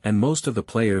play, and most of the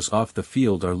players off the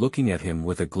field are looking at him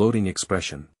with a gloating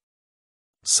expression.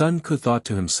 Sun Ku thought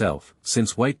to himself,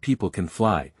 since white people can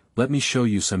fly, let me show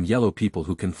you some yellow people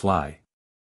who can fly.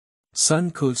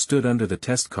 Sun Ku stood under the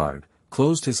test card,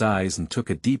 closed his eyes and took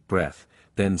a deep breath,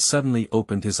 then suddenly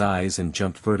opened his eyes and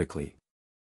jumped vertically.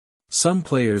 Some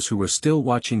players who were still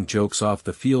watching jokes off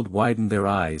the field widened their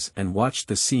eyes and watched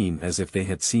the scene as if they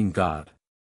had seen God.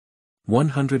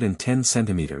 110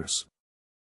 centimeters.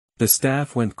 The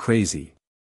staff went crazy.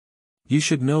 You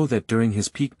should know that during his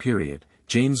peak period,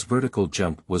 James' vertical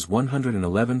jump was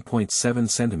 111.7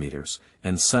 centimeters,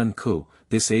 and Sun Ku,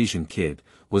 this Asian kid,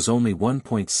 was only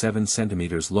 1.7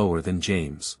 centimeters lower than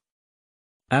James.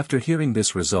 After hearing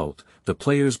this result, the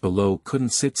players below couldn't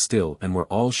sit still and were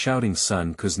all shouting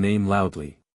Sun Ku's name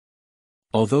loudly.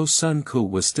 Although Sun Ku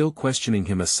was still questioning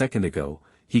him a second ago,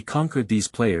 he conquered these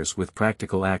players with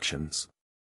practical actions.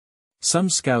 Some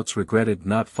scouts regretted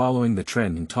not following the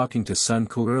trend and talking to Sun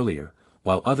Ku earlier,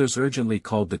 while others urgently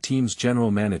called the team's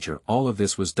general manager. All of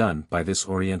this was done by this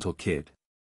Oriental kid.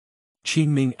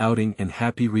 Qingming outing and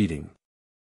happy reading.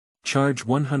 Charge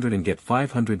 100 and get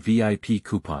 500 VIP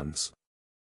coupons.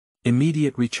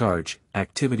 Immediate recharge,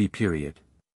 activity period.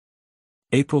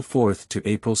 April 4th to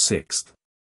April 6th.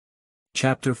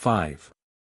 Chapter 5.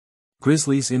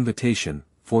 Grizzlies Invitation,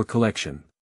 for Collection.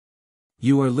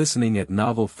 You are listening at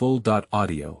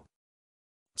novelfull.audio.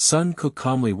 Sun Ku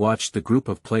calmly watched the group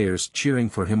of players cheering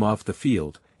for him off the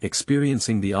field,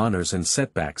 experiencing the honors and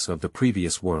setbacks of the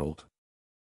previous world.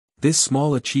 This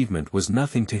small achievement was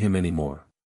nothing to him anymore.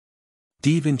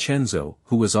 Di Vincenzo,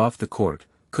 who was off the court,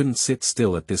 couldn't sit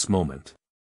still at this moment.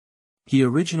 He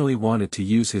originally wanted to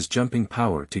use his jumping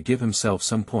power to give himself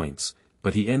some points,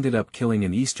 but he ended up killing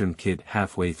an Eastern kid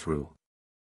halfway through.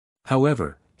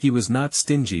 However, he was not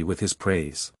stingy with his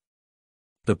praise.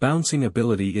 The bouncing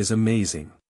ability is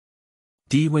amazing.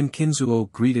 Di Vincenzo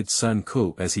greeted Sun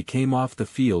Ku as he came off the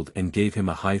field and gave him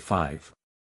a high five.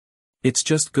 It's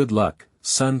just good luck,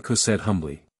 Sun Ku said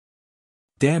humbly.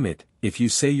 Damn it, if you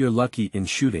say you're lucky in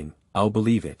shooting, I'll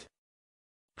believe it.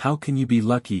 How can you be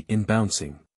lucky in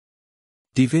bouncing?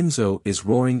 Di Vincenzo is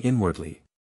roaring inwardly.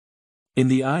 In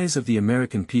the eyes of the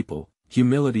American people,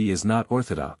 humility is not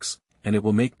orthodox, and it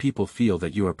will make people feel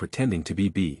that you are pretending to be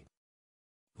B.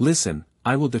 Listen,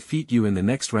 I will defeat you in the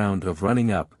next round of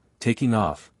running up, taking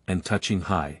off, and touching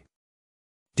high.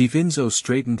 Di Vincenzo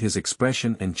straightened his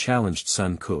expression and challenged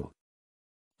Sun Ku.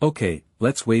 Okay,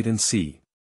 let's wait and see.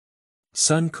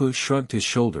 Sun Ku shrugged his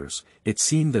shoulders. It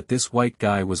seemed that this white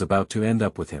guy was about to end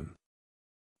up with him.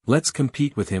 Let's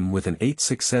compete with him with an 8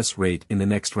 success rate in the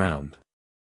next round.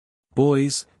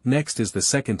 Boys, next is the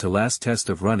second to last test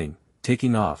of running,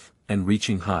 taking off, and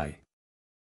reaching high.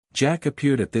 Jack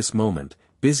appeared at this moment,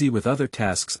 busy with other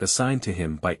tasks assigned to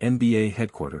him by NBA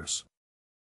headquarters.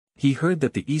 He heard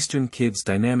that the Eastern kid's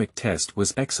dynamic test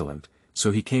was excellent,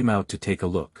 so he came out to take a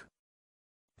look.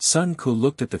 Sun Ku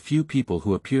looked at the few people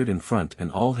who appeared in front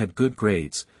and all had good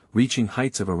grades, reaching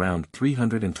heights of around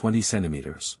 320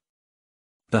 centimeters.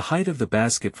 The height of the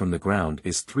basket from the ground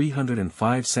is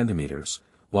 305 centimeters,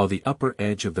 while the upper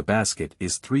edge of the basket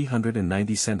is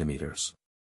 390 centimeters.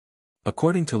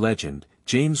 According to legend,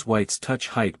 James White's touch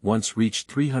height once reached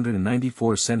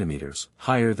 394 centimeters,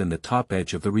 higher than the top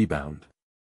edge of the rebound.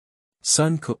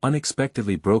 Sun Ku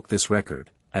unexpectedly broke this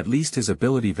record. At least his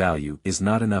ability value is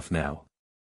not enough now.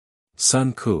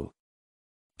 Sun Ku.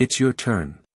 It's your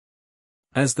turn.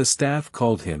 As the staff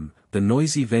called him, the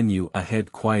noisy venue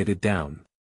ahead quieted down.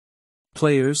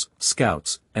 Players,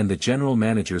 scouts, and the general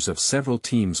managers of several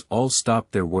teams all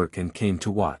stopped their work and came to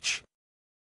watch.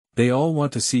 They all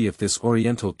want to see if this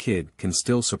Oriental kid can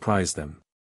still surprise them.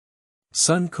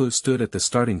 Sun Ku stood at the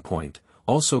starting point,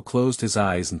 also closed his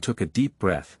eyes and took a deep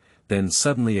breath, then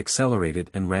suddenly accelerated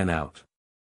and ran out.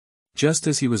 Just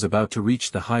as he was about to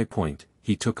reach the high point,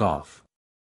 he took off.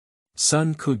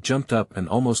 Sun Ku jumped up and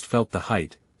almost felt the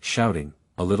height, shouting,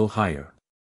 a little higher.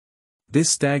 This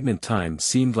stagnant time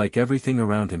seemed like everything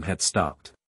around him had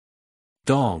stopped.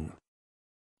 Dong!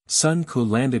 Sun Ku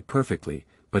landed perfectly,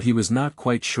 but he was not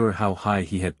quite sure how high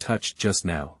he had touched just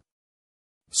now.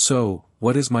 So,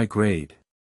 what is my grade?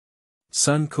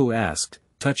 Sun Ku asked,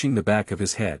 touching the back of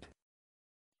his head.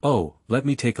 Oh, let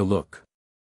me take a look.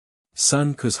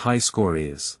 Sun Ku's high score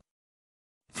is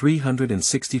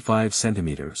 365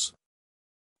 centimeters.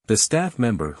 The staff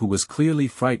member who was clearly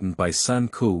frightened by Sun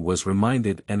Ku was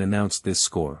reminded and announced this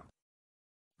score.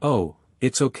 Oh,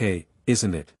 it's okay,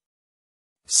 isn't it?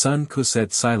 Sun Ku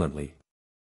said silently.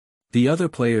 The other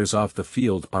players off the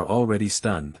field are already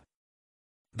stunned.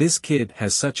 This kid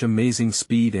has such amazing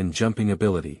speed and jumping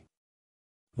ability.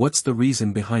 What's the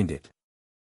reason behind it?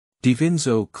 Di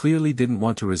Vincenzo clearly didn't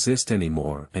want to resist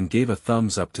anymore and gave a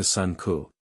thumbs up to Sun Ku.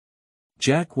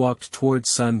 Jack walked towards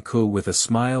Sun Ku with a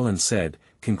smile and said,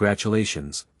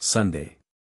 Congratulations, Sunday.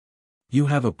 You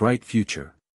have a bright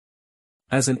future.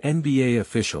 As an NBA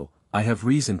official, I have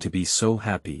reason to be so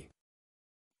happy.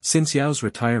 Since Yao's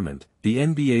retirement, the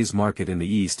NBA's market in the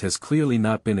East has clearly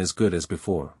not been as good as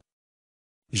before.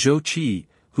 Zhou Qi,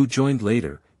 who joined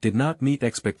later, did not meet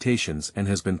expectations and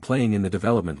has been playing in the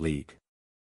development league.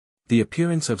 The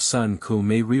appearance of Sun Ku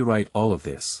may rewrite all of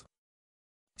this.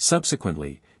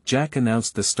 Subsequently, Jack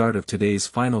announced the start of today's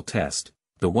final test,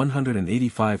 the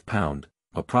 185-pound,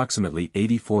 approximately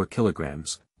 84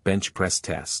 kilograms, bench press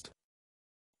test.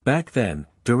 Back then,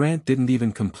 Durant didn't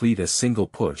even complete a single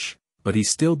push, but he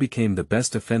still became the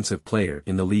best offensive player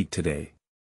in the league today.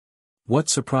 What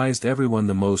surprised everyone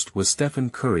the most was Stephen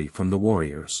Curry from the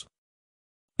Warriors.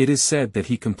 It is said that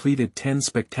he completed 10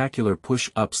 spectacular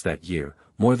push-ups that year,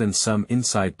 more than some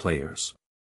inside players.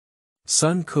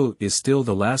 Sun Ku is still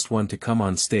the last one to come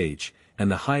on stage,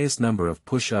 and the highest number of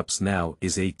push-ups now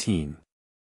is 18.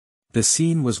 The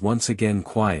scene was once again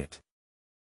quiet.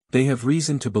 They have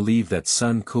reason to believe that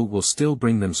Sun Ku will still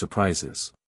bring them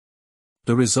surprises.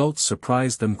 The results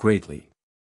surprised them greatly.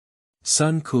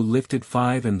 Sun Ku lifted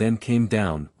 5 and then came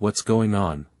down. What's going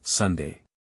on, Sunday?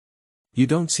 You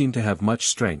don't seem to have much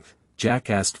strength, Jack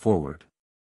asked forward.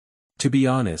 To be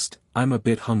honest, I'm a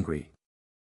bit hungry.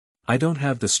 I don't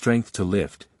have the strength to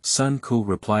lift, Sun Ku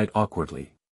replied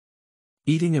awkwardly.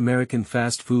 Eating American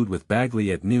fast food with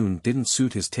Bagley at noon didn't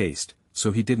suit his taste,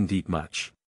 so he didn't eat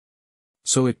much.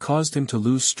 So it caused him to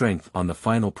lose strength on the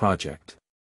final project.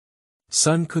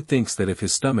 Sun Ku thinks that if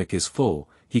his stomach is full,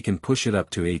 he can push it up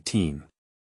to 18.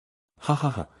 Ha ha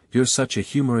ha, you're such a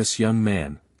humorous young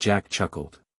man, Jack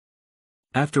chuckled.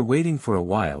 After waiting for a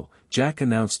while, Jack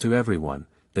announced to everyone,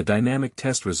 the dynamic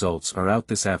test results are out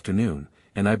this afternoon,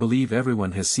 and I believe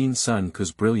everyone has seen Sun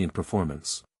Ku's brilliant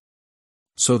performance.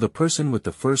 So the person with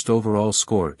the first overall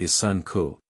score is Sun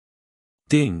Ku.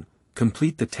 Ding,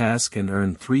 complete the task and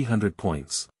earn 300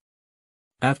 points.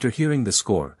 After hearing the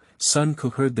score, Sun Ku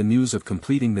heard the news of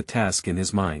completing the task in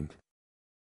his mind.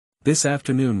 This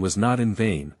afternoon was not in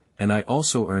vain, and I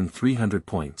also earned 300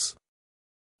 points.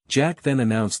 Jack then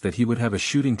announced that he would have a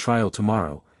shooting trial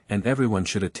tomorrow, and everyone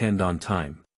should attend on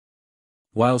time.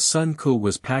 While Sun Ku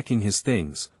was packing his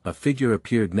things, a figure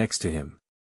appeared next to him.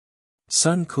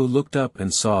 Sun Ku looked up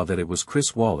and saw that it was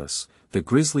Chris Wallace, the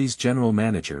Grizzlies general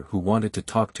manager who wanted to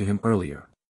talk to him earlier.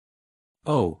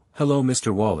 Oh, hello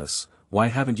Mr. Wallace, why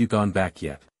haven't you gone back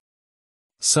yet?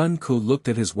 Sun Ku looked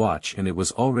at his watch and it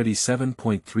was already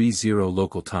 7:30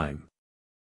 local time.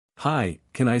 Hi,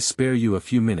 can I spare you a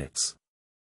few minutes?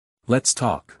 Let's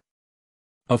talk.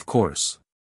 Of course.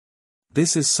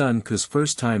 This is Sun Ku's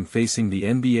first time facing the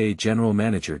NBA general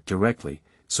manager directly,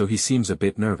 so he seems a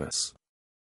bit nervous.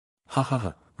 Ha ha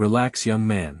ha, relax young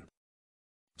man.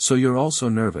 So you're also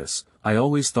nervous, I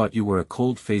always thought you were a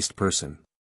cold-faced person.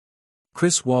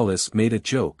 Chris Wallace made a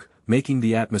joke, making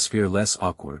the atmosphere less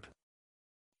awkward.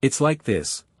 It's like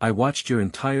this, I watched your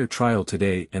entire trial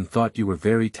today and thought you were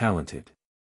very talented.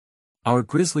 Our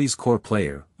Grizzlies core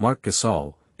player, Marc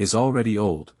Gasol, is already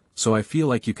old, so I feel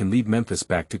like you can lead Memphis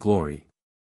back to glory.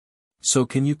 So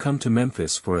can you come to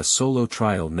Memphis for a solo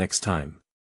trial next time?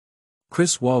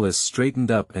 Chris Wallace straightened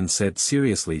up and said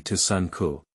seriously to Sun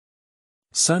Ku.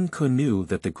 Sun Ku knew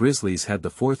that the Grizzlies had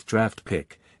the 4th draft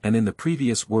pick, and in the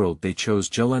previous world they chose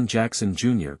Jalen Jackson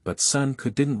Jr. But Sun Ku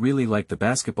didn't really like the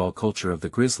basketball culture of the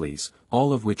Grizzlies,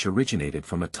 all of which originated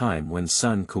from a time when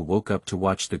Sun Ku woke up to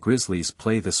watch the Grizzlies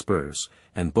play the Spurs,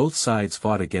 and both sides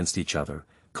fought against each other,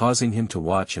 causing him to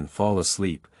watch and fall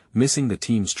asleep, missing the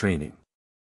team's training.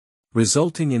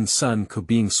 Resulting in Sun Ku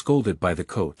being scolded by the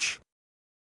coach.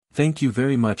 Thank you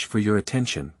very much for your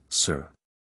attention, sir.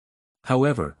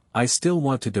 However, I still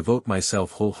want to devote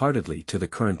myself wholeheartedly to the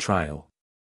current trial.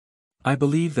 I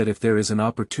believe that if there is an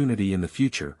opportunity in the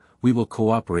future, we will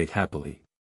cooperate happily.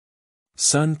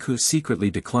 Sun Ku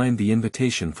secretly declined the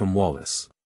invitation from Wallace.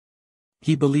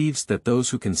 He believes that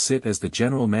those who can sit as the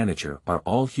general manager are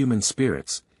all human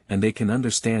spirits, and they can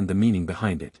understand the meaning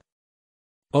behind it.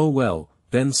 Oh well,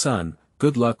 then son,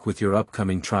 good luck with your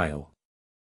upcoming trial.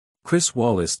 Chris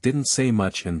Wallace didn't say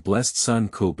much and blessed Sun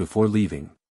Ku before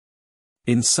leaving.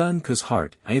 In Sun Ku's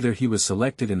heart, either he was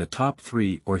selected in the top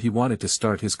 3 or he wanted to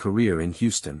start his career in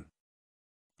Houston.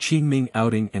 Qingming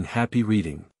outing and happy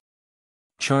reading.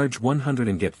 Charge 100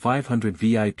 and get 500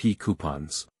 VIP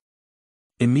coupons.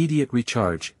 Immediate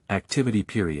recharge, activity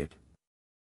period.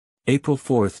 April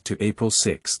 4th to April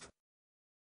 6th.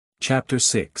 Chapter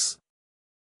 6.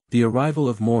 The Arrival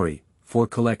of Morey, for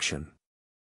collection.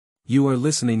 You are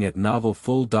listening at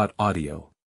novelfull.audio.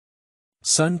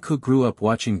 Sun Ku grew up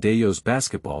watching Dayo's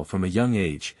basketball from a young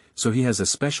age, so he has a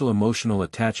special emotional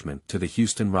attachment to the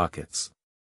Houston Rockets.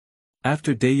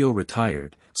 After Dayo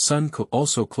retired, Sun Ku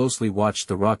also closely watched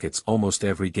the Rockets almost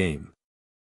every game.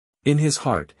 In his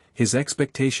heart, his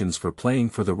expectations for playing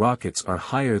for the Rockets are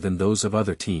higher than those of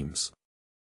other teams.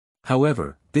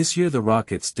 However, this year the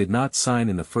Rockets did not sign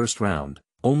in the first round,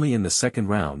 only in the second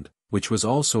round, which was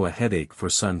also a headache for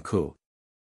Sun Ku.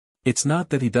 It's not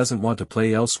that he doesn't want to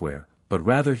play elsewhere, but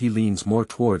rather he leans more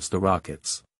towards the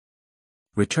Rockets.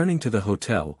 Returning to the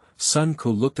hotel, Sun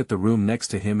Ku looked at the room next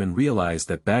to him and realized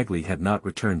that Bagley had not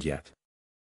returned yet.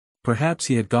 Perhaps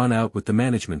he had gone out with the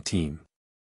management team.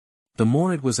 The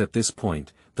more it was at this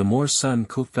point, the more Sun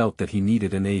Ku felt that he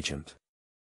needed an agent.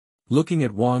 Looking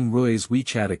at Wang Rui's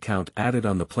WeChat account added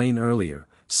on the plane earlier,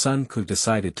 Sun Ku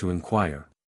decided to inquire.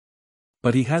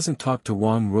 But he hasn't talked to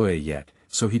Wang Rui yet,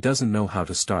 so he doesn't know how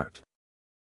to start.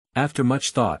 After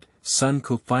much thought, Sun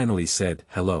Ku finally said,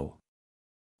 "Hello."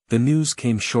 The news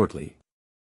came shortly.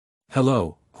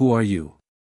 "Hello, who are you?"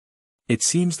 It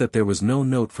seems that there was no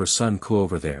note for Sun Ku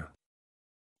over there.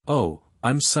 "Oh,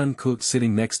 I'm Sun Ku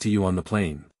sitting next to you on the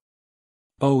plane."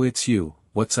 "Oh, it's you,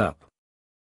 what's up?"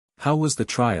 "How was the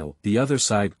trial?" the other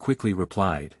side quickly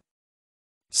replied.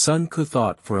 Sun Ku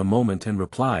thought for a moment and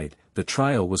replied, "The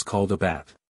trial was called a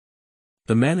bat.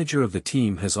 The manager of the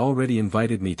team has already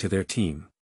invited me to their team."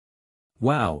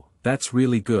 "Wow, that's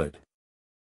really good.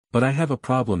 But I have a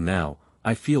problem now,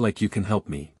 I feel like you can help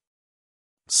me."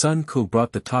 Sun Ku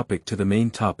brought the topic to the main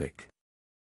topic.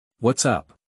 "What's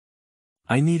up?"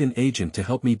 "I need an agent to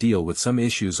help me deal with some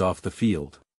issues off the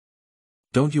field."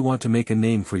 "Don't you want to make a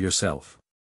name for yourself?"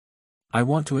 "I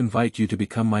want to invite you to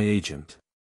become my agent."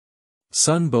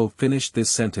 Sun Bo finished this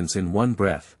sentence in one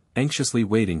breath, anxiously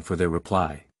waiting for their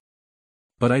reply.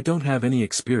 "But I don't have any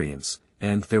experience,"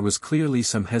 and there was clearly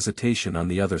some hesitation on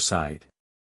the other side.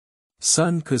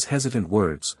 Sun Ku's hesitant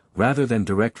words, rather than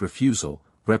direct refusal,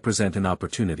 represent an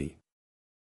opportunity.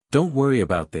 "Don't worry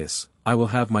about this, I will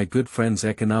have my good friend's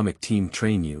economic team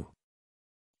train you.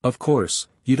 Of course,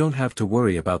 you don't have to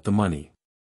worry about the money.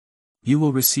 You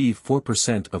will receive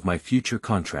 4% of my future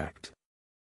contract."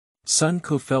 Sun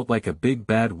Ku felt like a big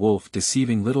bad wolf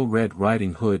deceiving Little Red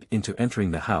Riding Hood into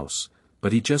entering the house,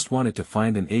 but he just wanted to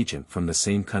find an agent from the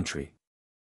same country.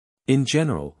 In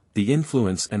general, the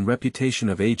influence and reputation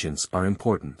of agents are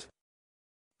important.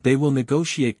 They will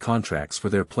negotiate contracts for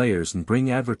their players and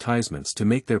bring advertisements to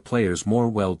make their players more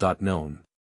well-known.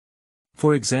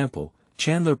 For example,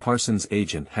 Chandler Parsons'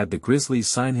 agent had the Grizzlies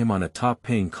sign him on a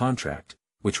top-paying contract,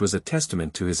 which was a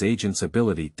testament to his agent's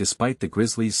ability despite the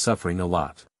Grizzlies suffering a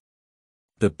lot.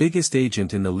 The biggest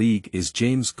agent in the league is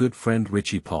James' good friend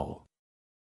Richie Paul.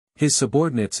 His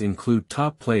subordinates include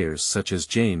top players such as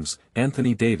James,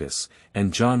 Anthony Davis,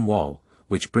 and John Wall,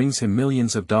 which brings him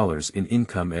millions of dollars in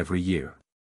income every year.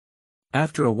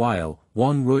 After a while,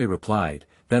 Wang Rui replied,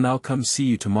 "Then I'll come see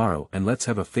you tomorrow and let's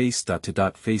have a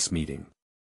face-to-face meeting."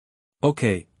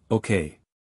 Okay.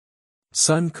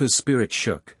 Sun Ku's spirit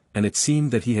shook, and it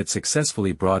seemed that he had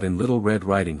successfully brought in Little Red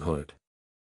Riding Hood.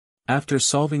 After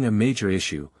solving a major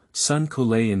issue, Sun Ku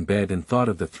lay in bed and thought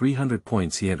of the 300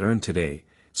 points he had earned today,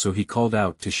 so he called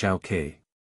out to Xiao K.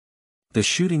 "The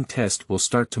shooting test will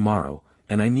start tomorrow,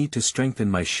 and I need to strengthen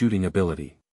my shooting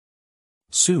ability."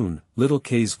 Soon, Little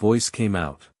K's voice came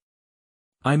out.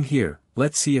 "I'm here,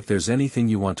 let's see if there's anything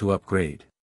you want to upgrade.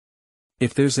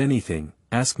 If there's anything,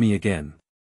 ask me again."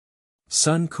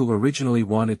 Sun Ku originally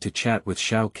wanted to chat with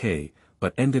Xiao K,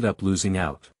 but ended up losing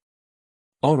out.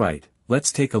 "Alright,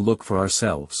 let's take a look for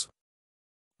ourselves."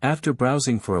 After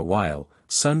browsing for a while,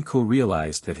 Sun Ku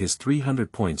realized that his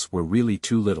 300 points were really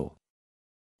too little.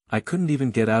 "I couldn't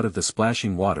even get out of the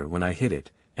splashing water when I hit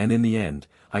it, and in the end,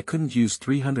 I couldn't use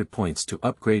 300 points to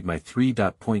upgrade my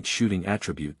 3-point shooting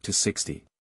attribute to 60.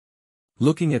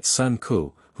 Looking at Sun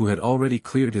Ku, who had already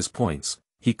cleared his points,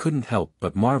 he couldn't help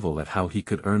but marvel at how he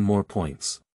could earn more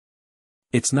points.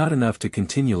 It's not enough to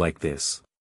continue like this.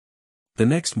 The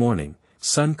next morning,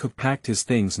 Sun Ku packed his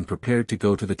things and prepared to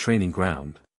go to the training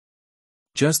ground.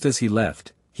 Just as he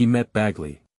left, he met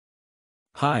Bagley.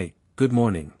 "Hi, good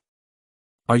morning.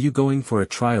 Are you going for a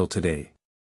trial today?"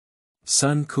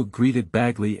 Sun Ku greeted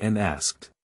Bagley and asked.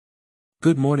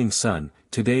 "Good morning, son,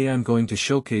 today I'm going to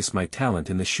showcase my talent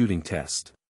in the shooting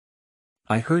test.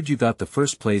 I heard you got the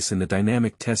first place in the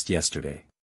dynamic test yesterday."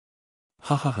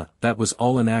 "Ha, that was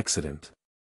all an accident."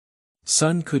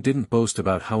 Sun Ku didn't boast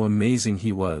about how amazing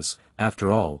he was.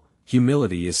 After all,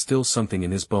 humility is still something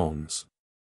in his bones.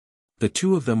 The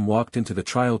two of them walked into the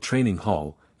trial training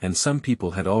hall, and some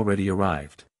people had already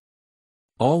arrived.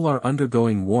 All are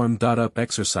undergoing warm-up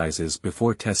exercises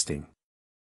before testing.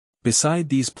 Beside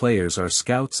these players are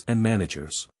scouts and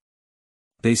managers.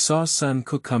 They saw Sun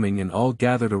Ku coming and all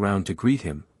gathered around to greet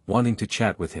him, wanting to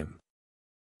chat with him.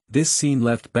 This scene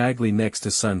left Bagley next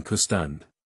to Sun Ku stunned.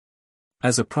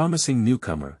 As a promising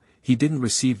newcomer, he didn't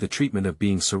receive the treatment of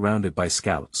being surrounded by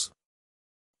scouts.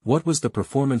 What was the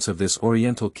performance of this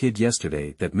Oriental kid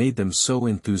yesterday that made them so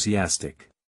enthusiastic?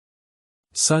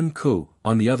 Sun Ku,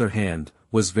 on the other hand,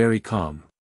 was very calm.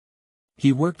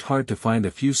 He worked hard to find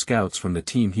a few scouts from the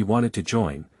team he wanted to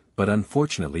join, but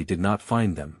unfortunately did not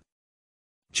find them.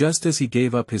 Just as he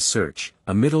gave up his search,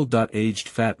 a middle-aged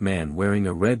fat man wearing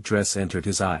a red dress entered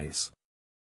his eyes.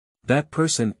 That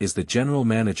person is the general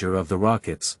manager of the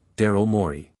Rockets,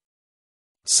 Morey.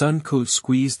 Sun Ku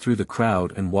squeezed through the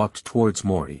crowd and walked towards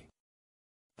Morey.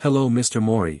 "Hello Mr.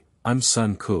 Morey, I'm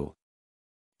Sun Ku."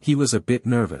 He was a bit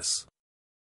nervous.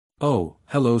 "Oh,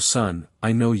 hello Sun,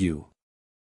 I know you.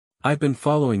 I've been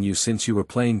following you since you were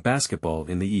playing basketball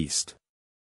in the East."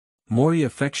 Morey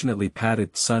affectionately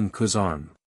patted Sun Ku's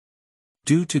arm.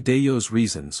 Due to Dayo's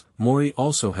reasons, Morey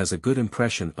also has a good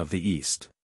impression of the East.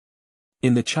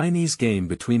 In the Chinese game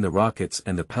between the Rockets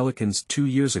and the Pelicans 2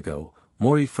 years ago,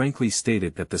 Morey frankly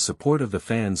stated that the support of the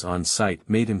fans on site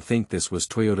made him think this was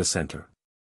Toyota Center.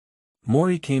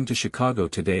 Morey came to Chicago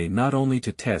today not only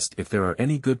to test if there are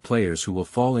any good players who will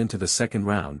fall into the second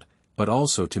round, but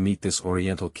also to meet this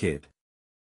Oriental kid.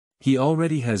 He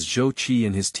already has Zhou Qi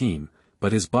in his team,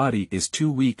 but his body is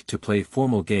too weak to play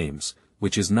formal games,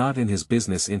 which is not in his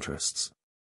business interests.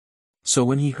 So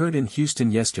when he heard in Houston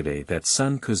yesterday that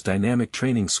Sun Ku's dynamic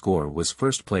training score was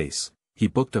first place, he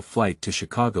booked a flight to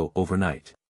Chicago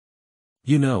overnight.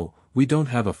 "You know, we don't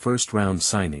have a first-round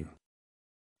signing."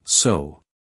 So,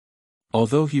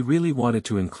 although he really wanted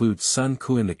to include Sun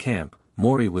Ku in the camp,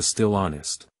 Morey was still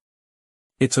honest.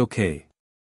 "It's okay.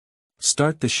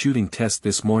 Start the shooting test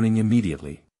this morning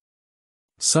immediately."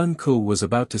 Sun Ku was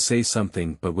about to say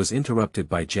something but was interrupted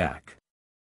by Jack.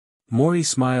 Morey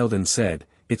smiled and said,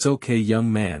 "It's okay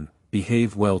young man,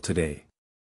 behave well today.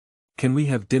 Can we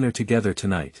have dinner together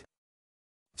tonight?"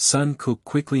 Sun Ku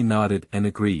quickly nodded and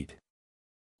agreed.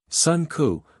 Sun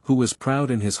Ku, who was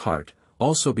proud in his heart,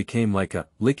 also became like a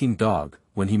licking dog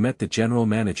when he met the general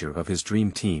manager of his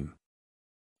dream team.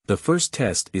 The first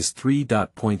test is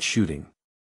 3-point shooting.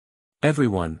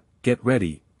 "Everyone, get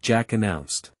ready," Jack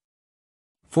announced.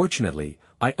 "Fortunately,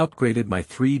 I upgraded my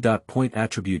 3-point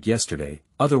attribute yesterday,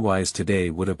 otherwise today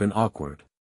would have been awkward."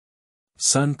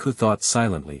 Sun Ku thought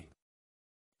silently.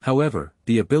 However,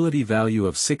 the ability value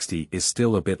of 60 is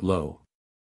still a bit low.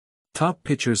 Top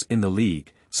pitchers in the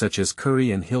league, such as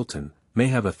Curry and Hilton, may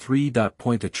have a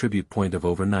 3-point attribute point of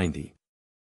over 90.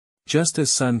 Just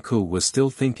as Sun Ku was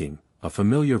still thinking, a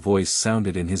familiar voice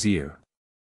sounded in his ear.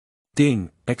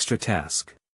 "Ding, extra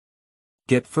task.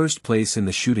 Get first place in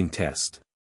the shooting test.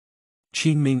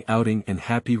 Qingming outing and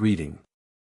happy reading.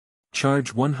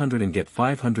 Charge 100 and get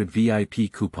 500 VIP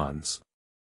coupons.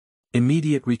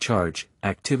 Immediate recharge,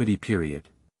 activity period.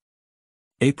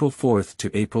 April 4th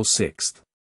to April 6th.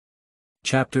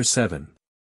 Chapter 7.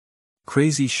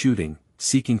 Crazy Shooting,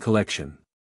 Seeking Collection.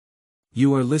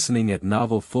 You are listening at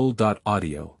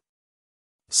novelfull.audio.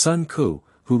 Sun Ku,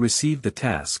 who received the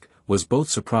task, was both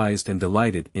surprised and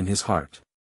delighted in his heart.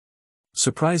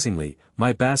 "Surprisingly,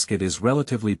 my basket is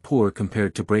relatively poor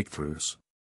compared to breakthroughs.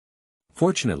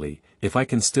 Fortunately, if I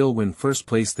can still win first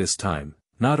place this time,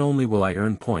 not only will I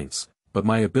earn points, but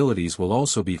my abilities will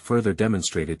also be further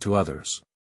demonstrated to others."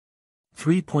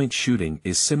 3-point shooting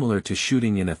is similar to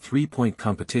shooting in a 3-point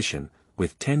competition,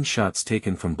 with 10 shots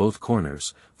taken from both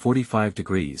corners, 45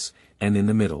 degrees, and in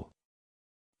the middle.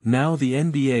 Now the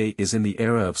NBA is in the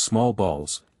era of small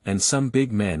balls, and some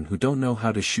big men who don't know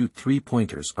how to shoot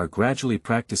 3-pointers are gradually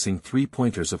practicing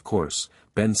 3-pointers. Of course,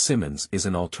 Ben Simmons is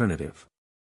an alternative.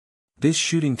 This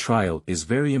shooting trial is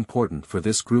very important for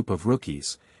this group of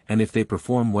rookies, and if they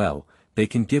perform well, they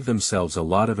can give themselves a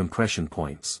lot of impression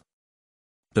points.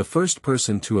 The first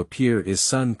person to appear is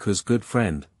Sun Ku's good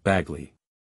friend, Bagley.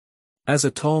 As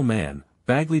a tall man,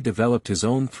 Bagley developed his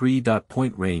own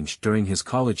 3-point range during his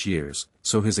college years,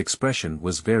 so his expression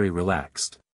was very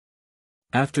relaxed.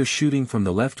 After shooting from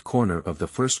the left corner of the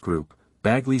first group,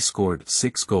 Bagley scored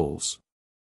 6 goals.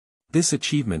 This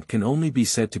achievement can only be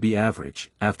said to be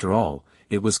average. After all,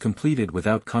 it was completed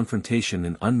without confrontation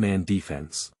and unmanned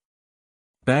defense.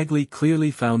 Bagley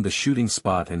clearly found the shooting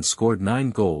spot and scored 9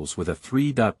 goals with a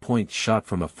 3-point shot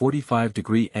from a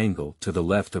 45-degree angle to the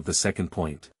left of the second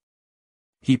point.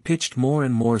 He pitched more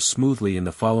and more smoothly in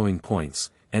the following points,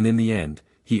 and in the end,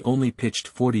 he only pitched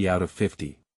 40 out of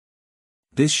 50.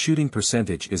 This shooting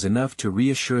percentage is enough to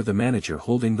reassure the manager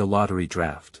holding the lottery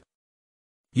draft.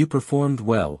 "You performed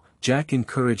well," Jack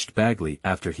encouraged Bagley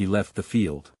after he left the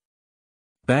field.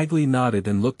 Bagley nodded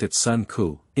and looked at Sun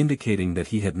Ku, indicating that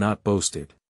he had not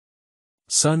boasted.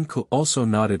 Sun Ku also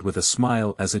nodded with a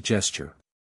smile as a gesture.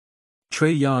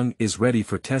 "Trae Young is ready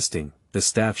for testing," the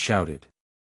staff shouted.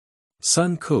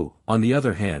 Sun Ko, on the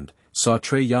other hand, saw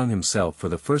Trae Young himself for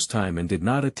the first time and did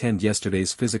not attend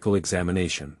yesterday's physical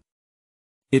examination.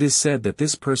 It is said that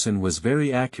this person was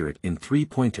very accurate in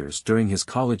three-pointers during his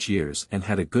college years and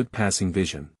had a good passing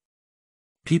vision.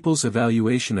 People's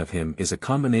evaluation of him is a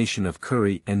combination of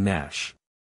Curry and Nash.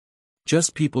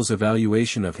 Just people's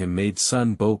evaluation of him made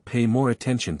Sun Bo pay more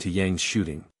attention to Yang's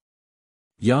shooting.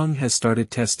 Yang has started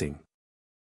testing.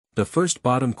 The first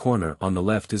bottom corner on the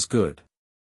left is good.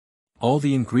 All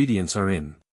the ingredients are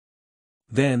in.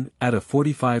 Then, at a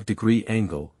 45-degree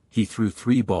angle, he threw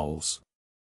 3 balls.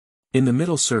 In the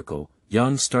middle circle,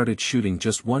 Yang started shooting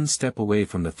just one step away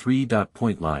from the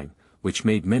 3-point line, which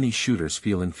made many shooters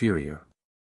feel inferior.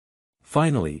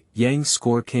 Finally, Yang's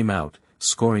score came out,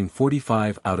 scoring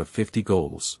 45 out of 50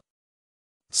 goals.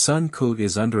 Sun Ko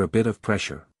is under a bit of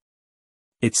pressure.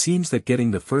 It seems that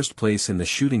getting the first place in the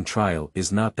shooting trial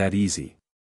is not that easy.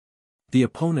 The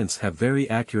opponents have very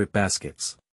accurate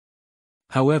baskets.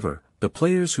 However, the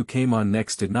players who came on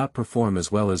next did not perform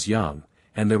as well as Yang,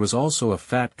 and there was also a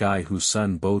fat guy who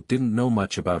Sun Bo didn't know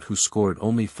much about who scored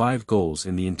only 5 goals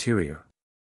in the interior.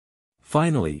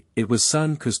 Finally, it was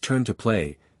Sun Ko's turn to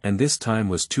play, and this time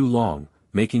was too long,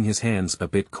 making his hands a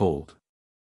bit cold.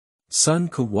 Sun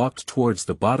Ko walked towards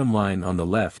the bottom line on the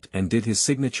left and did his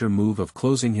signature move of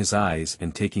closing his eyes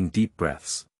and taking deep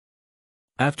breaths.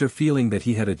 After feeling that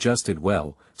he had adjusted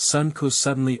well, Sun Ko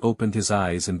suddenly opened his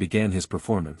eyes and began his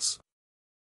performance.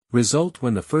 Result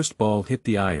when the first ball hit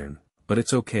the iron, but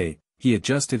it's okay, he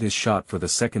adjusted his shot for the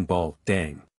second ball,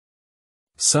 dang.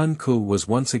 Sun Ko was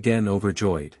once again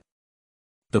overjoyed.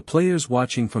 The players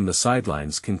watching from the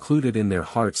sidelines concluded in their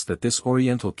hearts that this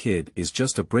Oriental kid is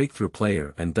just a breakthrough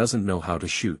player and doesn't know how to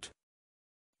shoot.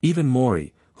 Even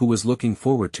Morey, who was looking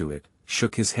forward to it,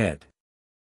 shook his head.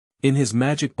 In his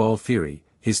magic ball theory,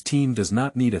 his team does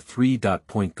not need a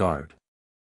 3-point guard.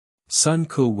 Sun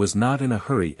Ko was not in a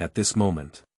hurry at this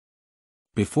moment.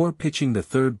 Before pitching the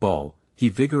third ball, he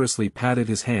vigorously patted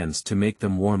his hands to make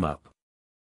them warm up.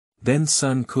 Then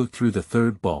Sun Ko threw the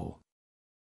third ball.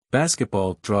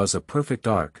 Basketball draws a perfect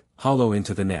arc, hollow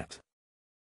into the net.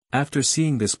 After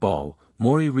seeing this ball,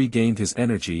 Morey regained his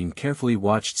energy and carefully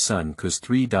watched Sun Ko's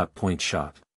 3-point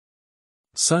shot.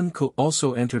 Sun Ko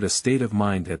also entered a state of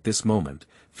mind at this moment,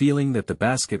 feeling that the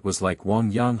basket was like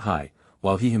Wang High,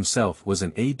 while he himself was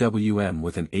an AWM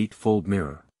with an 8-fold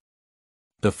mirror.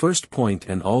 The first point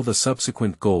and all the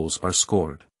subsequent goals are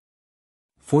scored.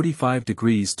 45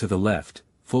 degrees to the left,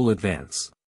 full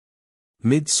advance.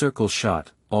 Mid-circle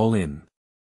shot, all in.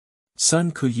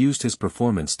 Sun Ko used his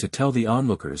performance to tell the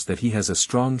onlookers that he has a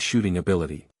strong shooting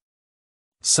ability.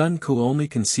 Sun Ko only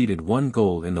conceded 1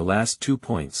 goal in the last 2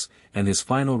 points, and his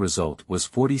final result was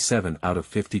 47 out of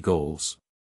 50 goals.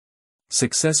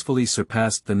 Successfully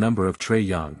surpassed the number of Trae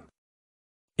Young.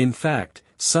 In fact,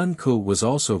 Sun Ko was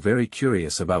also very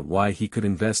curious about why he could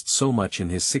invest so much in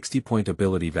his 60-point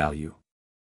ability value.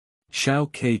 Xiao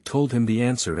Ke told him the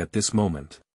answer at this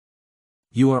moment.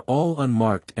 You are all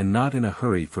unmarked and not in a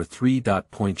hurry for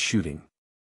 3-point shooting.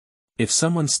 If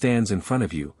someone stands in front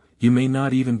of you, you may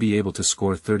not even be able to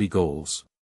score 30 goals.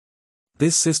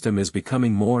 This system is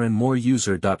becoming more and more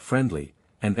user-friendly,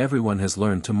 and everyone has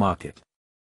learned to mock it.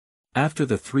 After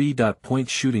the 3-point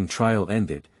shooting trial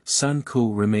ended, Sun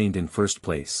Ko remained in first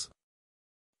place.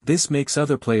 This makes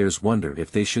other players wonder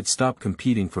if they should stop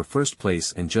competing for first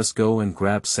place and just go and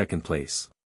grab second place.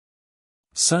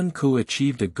 Sun Ko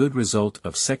achieved a good result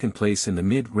of second place in the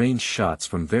mid-range shots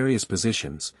from various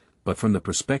positions, but from the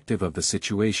perspective of the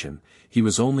situation, he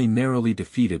was only narrowly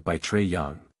defeated by Trae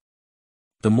Young.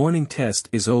 The morning test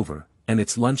is over, and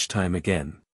it's lunchtime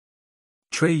again.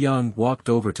 Trae Young walked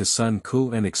over to Sun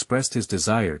Ko and expressed his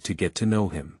desire to get to know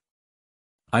him.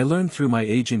 I learned through my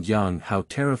agent Yang how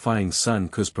terrifying Sun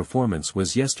Ko's performance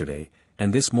was yesterday,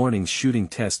 and this morning's shooting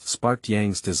test sparked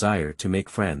Yang's desire to make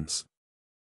friends.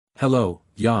 Hello,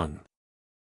 Yang.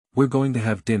 We're going to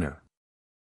have dinner.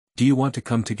 Do you want to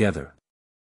come together?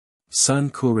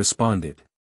 Sun Ko responded.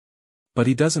 But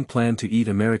he doesn't plan to eat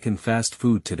American fast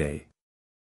food today.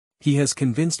 He has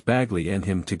convinced Bagley and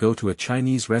him to go to a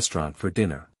Chinese restaurant for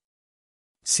dinner.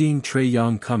 Seeing Trae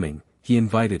Young coming, he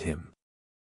invited him.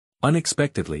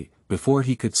 Unexpectedly, before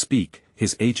he could speak,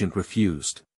 his agent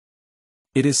refused.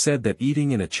 It is said that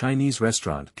eating in a Chinese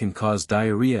restaurant can cause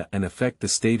diarrhea and affect the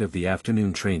state of the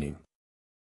afternoon training.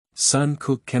 Sun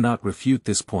Ko cannot refute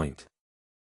this point.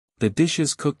 The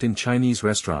dishes cooked in Chinese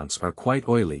restaurants are quite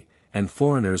oily, and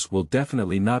foreigners will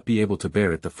definitely not be able to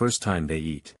bear it the first time they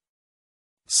eat.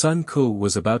 Sun Ko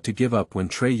was about to give up when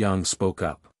Trae Young spoke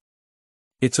up.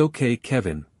 It's okay,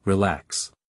 Kevin,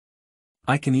 relax.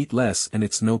 I can eat less and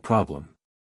it's no problem.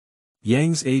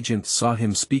 Yang's agent saw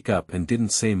him speak up and didn't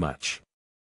say much.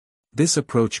 This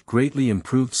approach greatly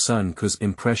improved Sun Ku's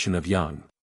impression of Yang.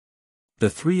 The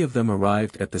three of them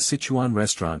arrived at the Sichuan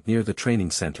restaurant near the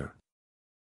training center.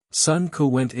 Sun Ku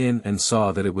went in and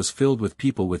saw that it was filled with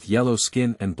people with yellow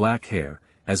skin and black hair,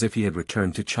 as if he had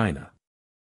returned to China.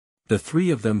 The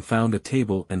three of them found a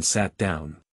table and sat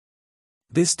down.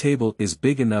 This table is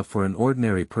big enough for an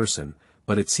ordinary person,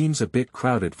 but it seems a bit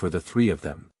crowded for the three of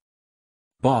them.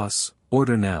 "Boss,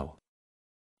 order now."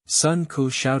 Sun Ku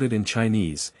shouted in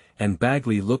Chinese, and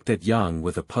Bagley looked at Yang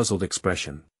with a puzzled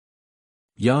expression.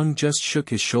 Yang just shook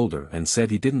his shoulder and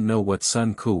said he didn't know what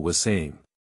Sun Ku was saying.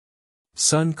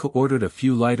 Sun Ku ordered a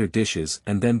few lighter dishes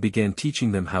and then began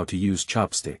teaching them how to use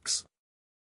chopsticks.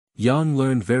 Yang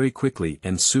learned very quickly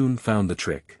and soon found the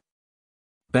trick.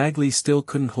 Bagley still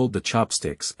couldn't hold the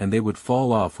chopsticks and they would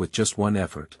fall off with just one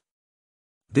effort.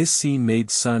 This scene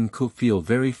made Sun Ku feel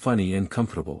very funny and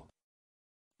comfortable.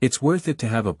 It's worth it to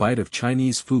have a bite of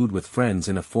Chinese food with friends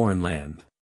in a foreign land.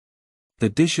 The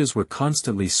dishes were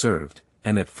constantly served,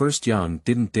 and at first Yang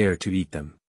didn't dare to eat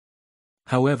them.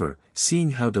 However,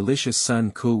 seeing how delicious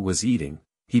Sun Ku was eating,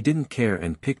 he didn't care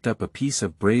and picked up a piece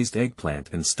of braised eggplant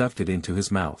and stuffed it into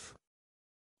his mouth.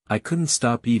 I couldn't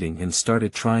stop eating and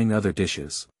started trying other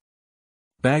dishes.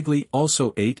 Bagley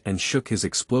also ate and shook his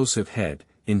explosive head,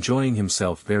 enjoying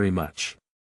himself very much.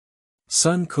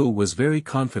 Sun Ku was very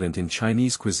confident in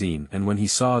Chinese cuisine and when he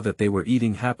saw that they were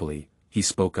eating happily, he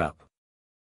spoke up.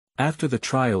 "After the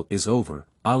trial is over,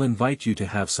 I'll invite you to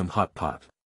have some hot pot.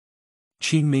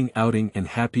 Qingming outing and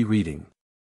happy reading.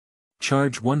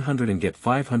 Charge 100 and get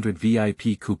 500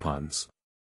 VIP coupons.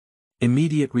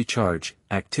 Immediate recharge,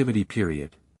 activity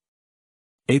period.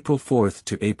 April 4th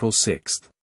to April 6th.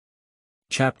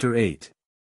 Chapter 8.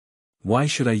 Why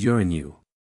should I urine you?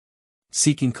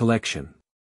 Seeking collection.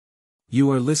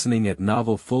 You are listening at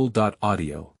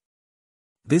novelfull.audio.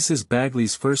 This is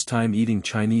Bagley's first time eating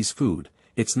Chinese food.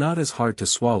 It's not as hard to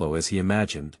swallow as he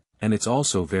imagined, and it's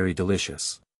also very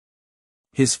delicious.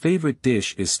 His favorite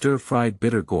dish is stir-fried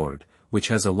bitter gourd, which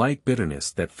has a light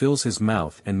bitterness that fills his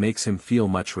mouth and makes him feel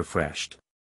much refreshed.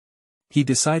 He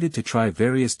decided to try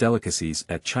various delicacies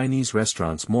at Chinese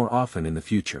restaurants more often in the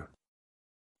future.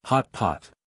 Hot pot.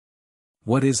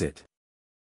 What is it?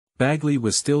 Bagley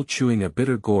was still chewing a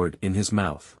bitter gourd in his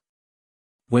mouth.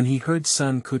 When he heard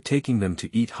Sun Ku taking them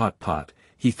to eat hot pot,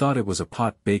 he thought it was a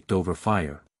pot baked over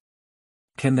fire.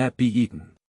 Can that be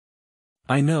eaten?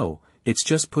 I know, it's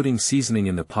just putting seasoning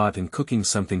in the pot and cooking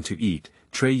something to eat,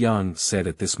 Trey Yang said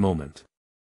at this moment.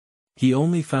 He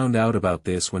only found out about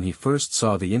this when he first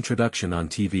saw the introduction on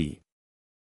TV.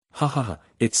 Ha,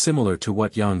 it's similar to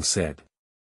what Yang said.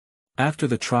 After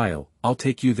the trial, I'll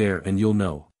take you there and you'll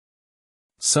know.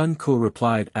 Sun Ku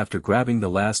replied after grabbing the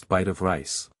last bite of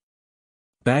rice.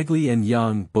 Bagley and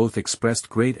Yang both expressed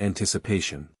great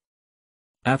anticipation.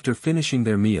 After finishing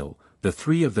their meal, the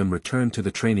three of them returned to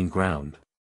the training ground.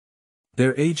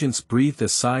 Their agents breathed a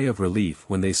sigh of relief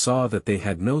when they saw that they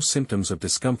had no symptoms of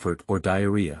discomfort or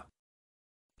diarrhea.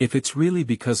 If it's really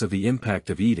because of the impact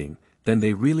of eating, then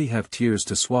they really have tears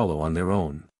to swallow on their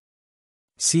own.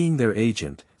 Seeing their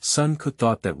agent, Sun Ku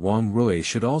thought that Wang Rui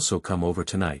should also come over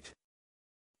tonight.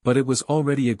 But it was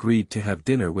already agreed to have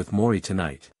dinner with Morey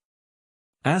tonight.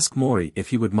 Ask Morey if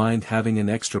he would mind having an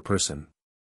extra person.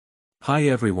 Hi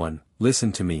everyone,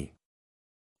 listen to me.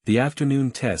 The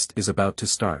afternoon test is about to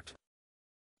start.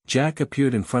 Jack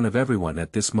appeared in front of everyone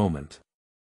at this moment.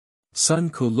 Sun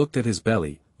Ku looked at his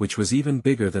belly, which was even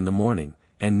bigger than the morning,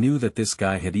 and knew that this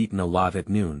guy had eaten a lot at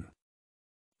noon.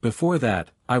 Before that,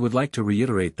 I would like to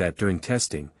reiterate that during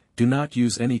testing, do not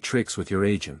use any tricks with your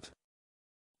agent.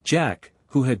 Jack,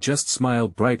 who had just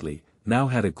smiled brightly, now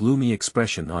had a gloomy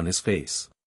expression on his face.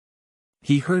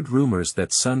 He heard rumors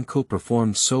that Sun Ku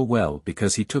performed so well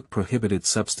because he took prohibited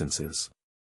substances.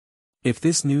 If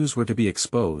this news were to be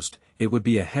exposed, it would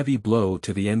be a heavy blow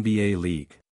to the NBA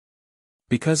league.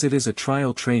 Because it is a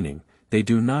trial training, they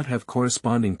do not have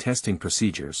corresponding testing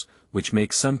procedures, which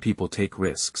makes some people take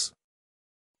risks.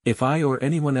 If I or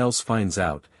anyone else finds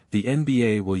out, the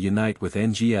NBA will unite with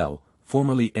NGL,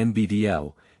 formerly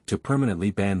NBDL, to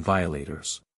permanently ban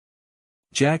violators.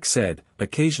 Jack said,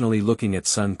 occasionally looking at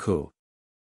Sun Ku.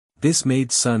 This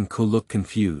made Sun Ku look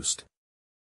confused.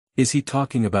 Is he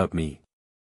talking about me?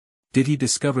 Did he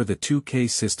discover the 2K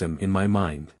system in my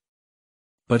mind?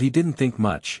 But he didn't think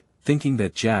much, thinking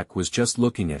that Jack was just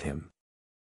looking at him.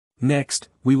 Next,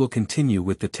 we will continue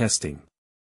with the testing.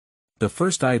 The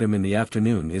first item in the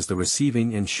afternoon is the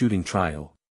receiving and shooting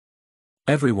trial.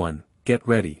 Everyone, get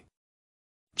ready.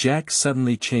 Jack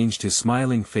suddenly changed his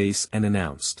smiling face and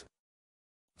announced.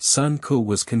 Sun Ku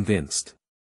was convinced.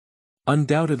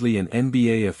 Undoubtedly an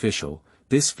NBA official,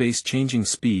 this face-changing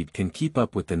speed can keep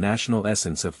up with the national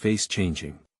essence of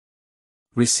face-changing.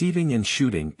 Receiving and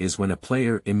shooting is when a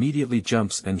player immediately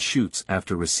jumps and shoots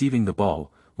after receiving the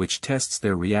ball, which tests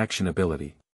their reaction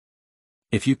ability.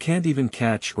 If you can't even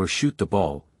catch or shoot the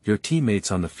ball, your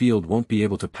teammates on the field won't be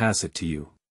able to pass it to you.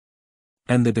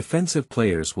 And the defensive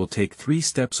players will take 3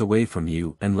 steps away from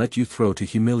you and let you throw to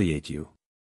humiliate you.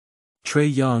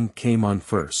 Trae Young came on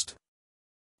first.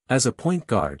 As a point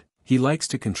guard, he likes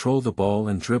to control the ball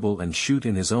and dribble and shoot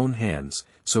in his own hands,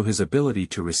 so his ability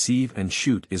to receive and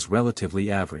shoot is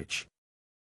relatively average.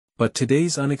 But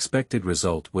today's unexpected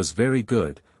result was very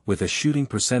good, with a shooting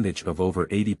percentage of over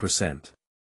 80%.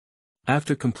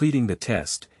 After completing the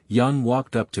test, Young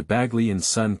walked up to Bagley and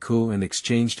Sun Ku and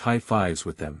exchanged high fives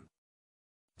with them.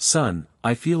 "Son,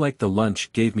 I feel like the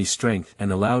lunch gave me strength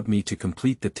and allowed me to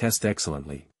complete the test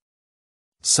excellently."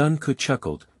 Sun Ku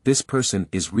chuckled, "This person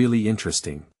is really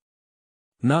interesting."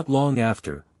 Not long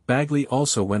after, Bagley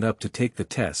also went up to take the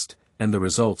test, and the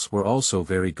results were also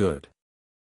very good.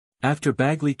 After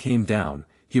Bagley came down,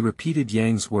 he repeated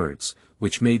Yang's words,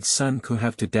 which made Sun Ku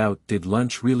have to doubt, did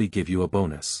lunch really give you a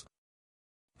bonus?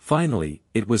 Finally,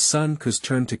 it was Sun Ku's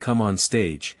turn to come on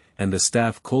stage, and the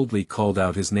staff coldly called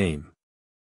out his name.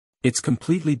 It's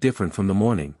completely different from the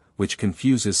morning, which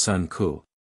confuses Sun Ku.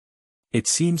 It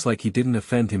seems like he didn't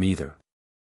offend him either.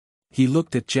 He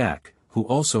looked at Jack, who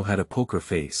also had a poker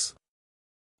face.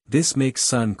 This makes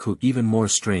Sun Ku even more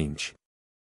strange.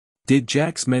 Did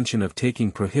Jack's mention of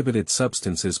taking prohibited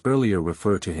substances earlier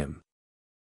refer to him?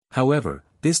 However,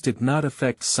 this did not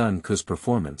affect Sun Ku's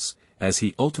performance, as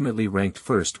he ultimately ranked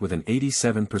first with an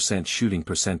 87% shooting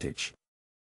percentage.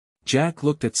 Jack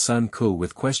looked at Sun Ku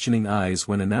with questioning eyes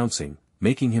when announcing,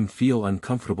 making him feel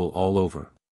uncomfortable all over.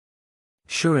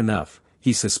 Sure enough,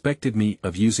 he suspected me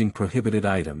of using prohibited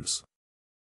items.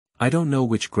 I don't know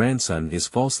which grandson is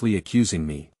falsely accusing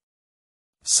me.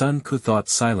 Sun Ku thought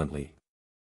silently.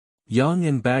 Young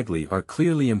and Bagley are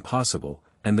clearly impossible,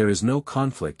 and there is no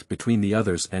conflict between the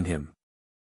others and him.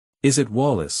 Is it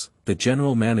Wallace, the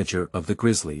general manager of the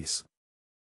Grizzlies?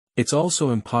 It's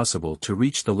also impossible to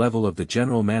reach the level of the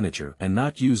general manager and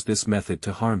not use this method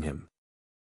to harm him.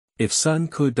 If Sun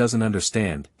Ku doesn't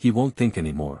understand, he won't think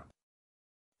anymore.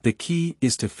 The key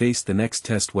is to face the next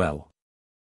test well.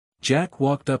 Jack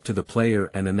walked up to the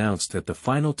player and announced that the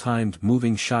final timed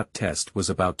moving shot test was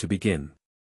about to begin.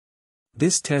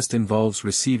 This test involves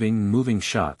receiving moving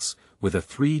shots, with a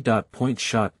 3-point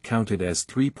shot counted as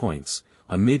 3 points,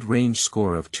 a mid-range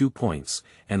score of 2 points,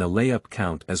 and a layup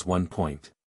count as 1 point.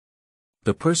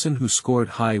 The person who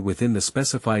scored high within the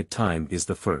specified time is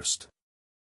the first.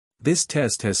 This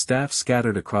test has staff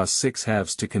scattered across 6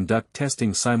 halves to conduct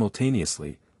testing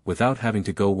simultaneously, without having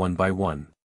to go one by one.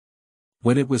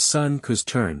 When it was Sun Ku's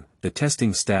turn, the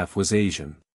testing staff was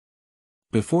Asian.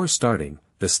 Before starting,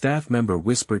 the staff member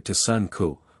whispered to Sun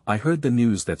Ku, "I heard the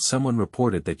news that someone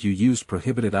reported that you used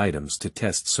prohibited items to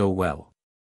test so well.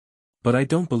 But I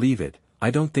don't believe it,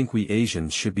 I don't think we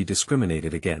Asians should be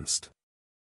discriminated against."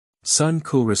 Sun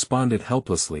Ku responded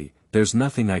helplessly, "There's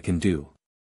nothing I can do.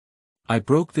 I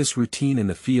broke this routine in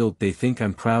the field they think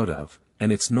I'm proud of,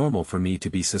 and it's normal for me to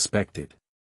be suspected."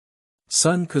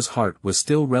 Sun Ku's heart was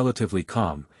still relatively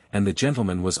calm, and the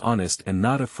gentleman was honest and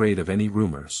not afraid of any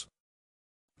rumors.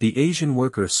 The Asian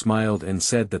worker smiled and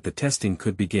said that the testing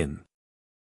could begin.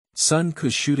 Sun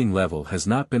Ku's shooting level has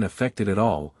not been affected at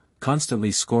all,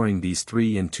 constantly scoring these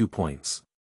 3 and 2 points.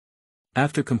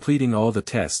 After completing all the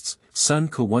tests, Sun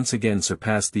Ku once again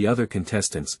surpassed the other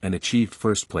contestants and achieved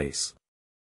first place.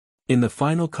 In the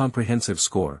final comprehensive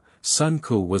score, Sun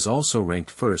Ku was also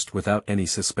ranked first without any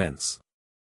suspense.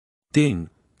 Ding,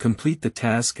 complete the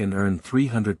task and earn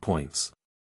 300 points.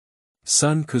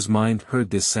 Sun Ku's mind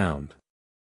heard this sound.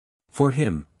 For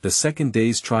him, the second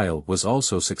day's trial was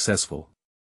also successful.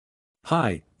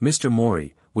 "Hi, Mr.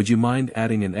 Morey, would you mind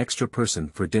adding an extra person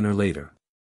for dinner later?"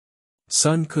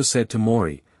 Sun Ku said to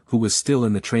Morey, who was still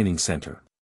in the training center.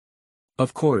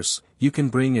 "Of course, you can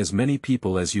bring as many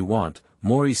people as you want,"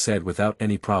 Morey said without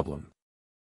any problem.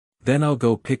 "Then I'll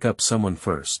go pick up someone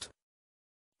first."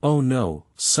 "Oh no,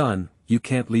 son, you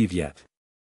can't leave yet."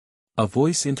 A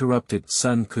voice interrupted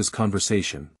Sun Ku's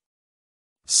conversation.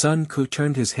 Sun Ku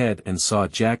turned his head and saw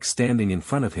Jack standing in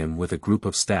front of him with a group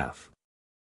of staff.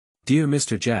 "Dear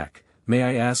Mr. Jack, may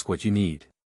I ask what you need?"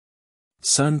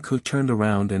 Sun Ku turned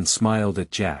around and smiled at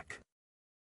Jack.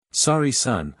 "Sorry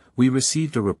son, we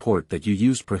received a report that you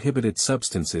used prohibited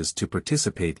substances to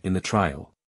participate in the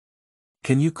trial.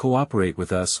 Can you cooperate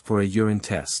with us for a urine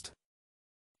test?"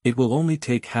 "It will only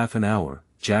take half an hour,"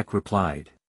 Jack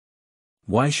replied.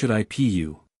 Why should I pee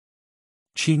you?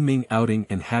 Qingming outing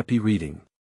and happy reading.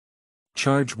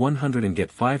 Charge 100 and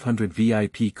get 500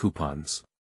 VIP coupons.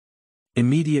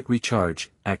 Immediate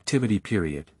recharge, activity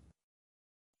period.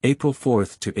 April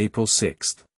 4th to April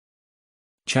 6th.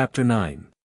 Chapter 9.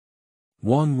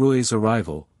 Wang Rui's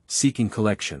arrival, seeking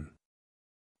collection.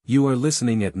 You are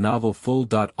listening at novel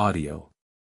full.audio.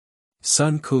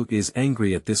 Sun Ku is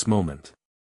angry at this moment.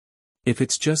 If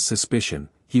it's just suspicion,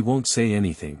 he won't say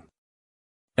anything.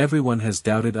 Everyone has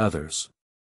doubted others.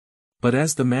 But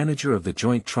as the manager of the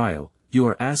joint trial, you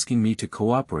are asking me to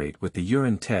cooperate with the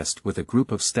urine test with a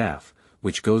group of staff,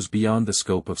 which goes beyond the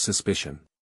scope of suspicion.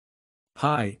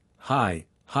 Hi,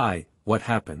 what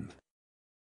happened?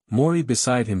 Morey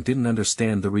beside him didn't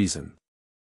understand the reason.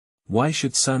 Why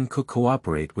should Sun Ku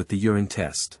cooperate with the urine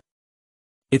test?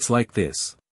 It's like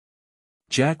this.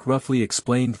 Jack roughly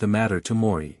explained the matter to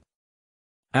Morey.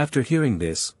 After hearing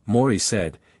this, Morey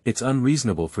said, "It's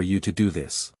unreasonable for you to do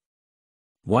this.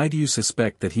 Why do you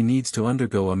suspect that he needs to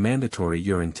undergo a mandatory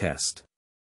urine test?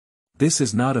 This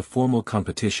is not a formal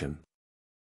competition.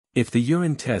 If the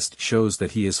urine test shows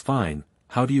that he is fine,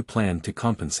 how do you plan to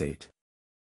compensate?"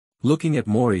 Looking at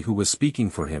Morey who was speaking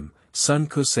for him, Sun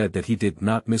Ku said that he did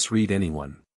not misread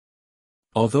anyone.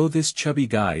 Although this chubby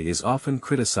guy is often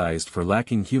criticized for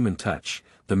lacking human touch,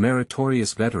 the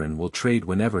meritorious veteran will trade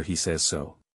whenever he says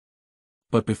so.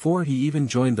 But before he even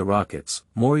joined the Rockets,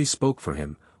 Morey spoke for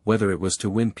him, whether it was to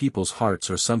win people's hearts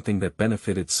or something that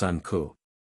benefited Sun Ku.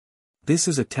 This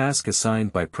is a task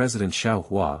assigned by President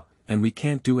Xiaohua, and we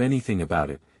can't do anything about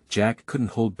it. Jack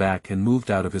couldn't hold back and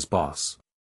moved out of his boss.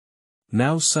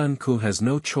 Now Sun Ku has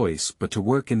no choice but to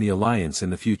work in the alliance in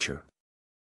the future.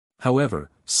 However,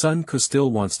 Sun Ku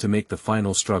still wants to make the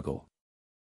final struggle.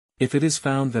 If it is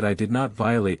found that I did not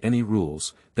violate any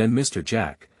rules, then Mr.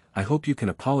 Jack, I hope you can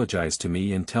apologize to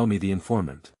me and tell me the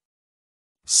informant.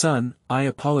 Son, I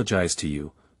apologize to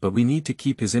you, but we need to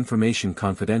keep his information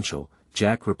confidential,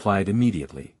 Jack replied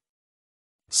immediately.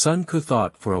 Sun Ku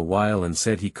thought for a while and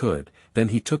said he could, then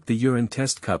he took the urine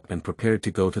test cup and prepared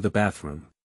to go to the bathroom.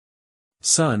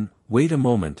 Son, wait a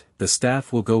moment, the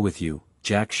staff will go with you,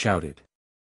 Jack shouted.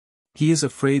 He is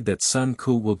afraid that Sun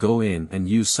Ku will go in and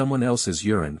use someone else's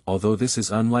urine. Although this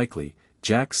is unlikely,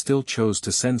 Jack still chose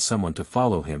to send someone to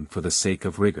follow him for the sake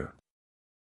of rigor.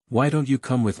 Why don't you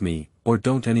come with me, or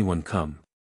don't anyone come?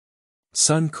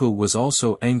 Sun Ku was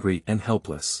also angry and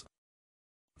helpless.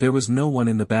 There was no one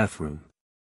in the bathroom.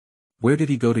 Where did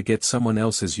he go to get someone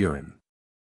else's urine?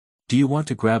 Do you want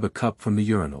to grab a cup from the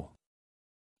urinal?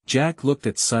 Jack looked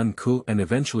at Sun Ku and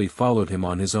eventually followed him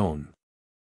on his own.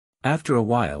 After a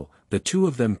while, the two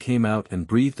of them came out and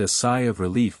breathed a sigh of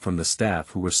relief from the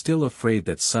staff who were still afraid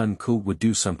that Sun Ku would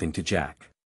do something to Jack.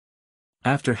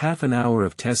 After half an hour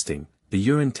of testing, the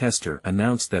urine tester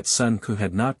announced that Sun Ku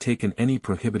had not taken any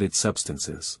prohibited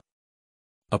substances.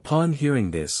 Upon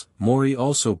hearing this, Morey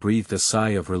also breathed a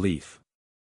sigh of relief.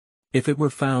 If it were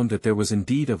found that there was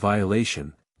indeed a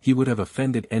violation, he would have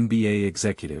offended NBA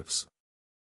executives.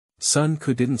 Sun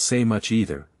Ku didn't say much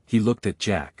either, he looked at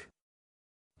Jack.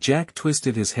 Jack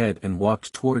twisted his head and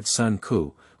walked toward Sun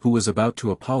Ku, who was about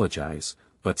to apologize,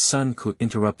 but Sun Ku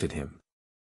interrupted him.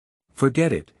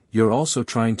 Forget it, you're also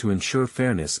trying to ensure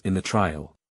fairness in the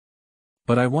trial.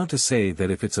 But I want to say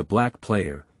that if it's a black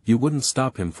player, you wouldn't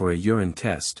stop him for a urine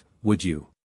test, would you?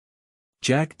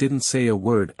 Jack didn't say a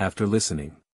word after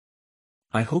listening.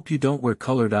 I hope you don't wear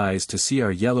colored eyes to see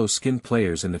our yellow-skinned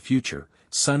players in the future,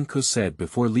 Sun Ku said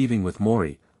before leaving with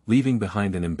Morey, leaving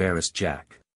behind an embarrassed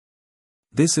Jack.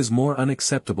 This is more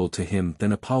unacceptable to him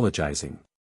than apologizing.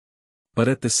 But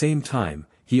at the same time,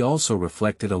 he also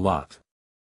reflected a lot.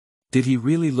 Did he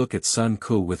really look at Sun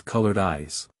Ku with colored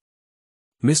eyes?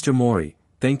 Mr. Morey,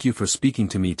 thank you for speaking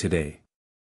to me today.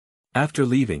 After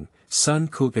leaving, Sun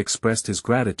Ku expressed his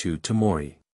gratitude to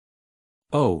Morey.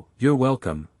 Oh, you're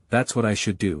welcome, that's what I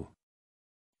should do.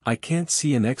 I can't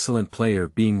see an excellent player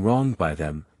being wronged by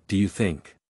them, do you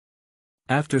think?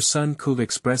 After Sun Ku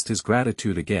expressed his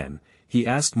gratitude again, he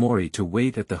asked Morey to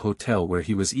wait at the hotel where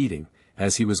he was eating,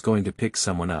 as he was going to pick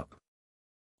someone up.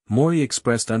 Morey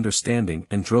expressed understanding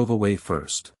and drove away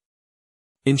first.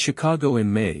 In Chicago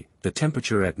in May, the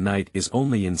temperature at night is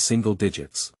only in single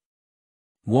digits.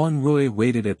 Wang Rui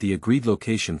waited at the agreed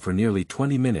location for nearly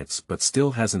 20 minutes but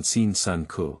still hasn't seen Sun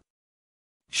Ku.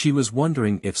 She was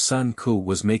wondering if Sun Ku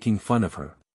was making fun of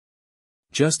her.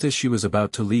 Just as she was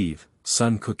about to leave,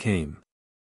 Sun Ku came.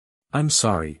 I'm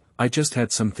sorry, I just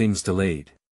had some things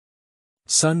delayed.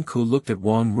 Sun Ku looked at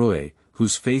Wang Rui,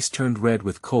 whose face turned red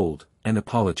with cold, and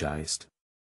apologized.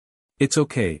 It's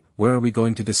okay, where are we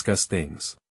going to discuss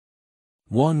things?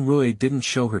 Wang Rui didn't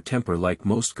show her temper like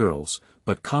most girls,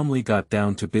 but calmly got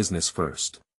down to business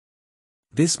first.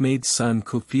 This made Sun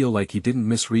Ku feel like he didn't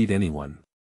misread anyone.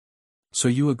 "So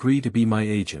you agree to be my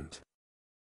agent?"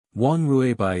 Wang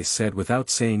Ruibai said without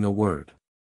saying a word.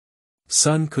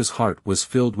 Sun Ku's heart was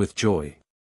filled with joy.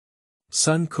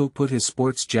 Sun Ku put his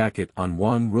sports jacket on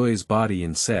Wang Rui's body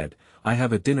and said, "I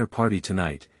have a dinner party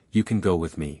tonight, you can go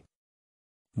with me."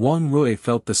 Wang Rui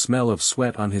felt the smell of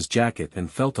sweat on his jacket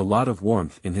and felt a lot of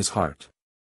warmth in his heart.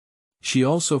 She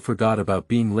also forgot about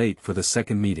being late for the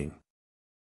second meeting.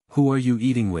 "Who are you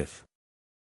eating with?"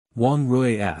 Wang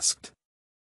Rui asked.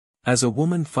 As a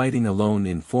woman fighting alone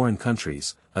in foreign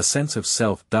countries, a sense of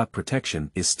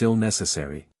self-protection is still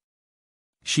necessary.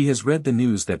 She has read the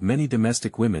news that many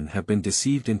domestic women have been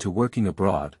deceived into working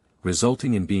abroad,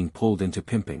 resulting in being pulled into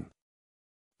pimping.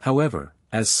 However,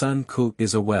 as Sun Ku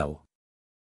is a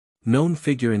well-known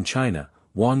figure in China,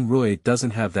 Wang Rui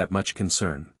doesn't have that much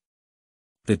concern.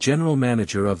 The general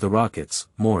manager of the Rockets,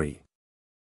 Morey.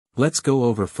 "Let's go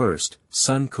over first,"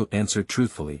 Sun Ku answered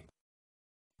truthfully.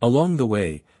 Along the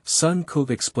way, Sun Ku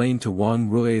explained to Wang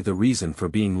Rui the reason for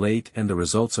being late and the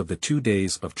results of the 2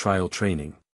 days of trial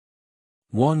training.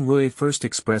 Wang Rui first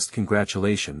expressed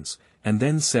congratulations, and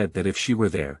then said that if she were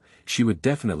there, she would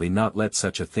definitely not let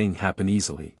such a thing happen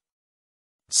easily.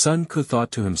 Sun Ku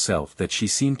thought to himself that she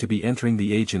seemed to be entering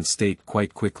the agent state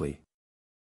quite quickly.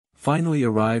 Finally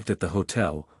arrived at the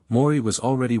hotel, Morey was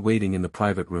already waiting in the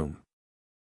private room.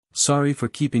 "Sorry for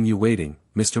keeping you waiting,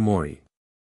 Mr. Morey."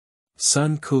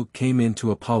 Sun Ku came in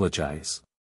to apologize.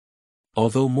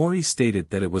 Although Morey stated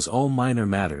that it was all minor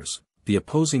matters, the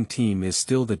opposing team is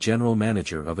still the general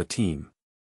manager of a team.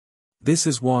 "This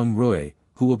is Wang Rui,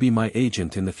 who will be my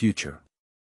agent in the future.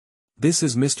 This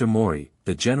is Mr. Morey,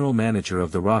 the general manager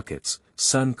of the Rockets,"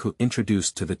 Sun Ku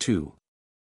introduced to the two.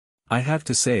 "I have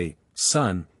to say,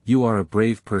 Sun, you are a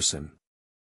brave person.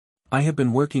 I have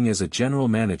been working as a general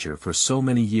manager for so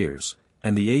many years,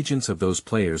 and the agents of those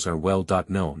players are well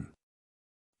known."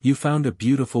 "You found a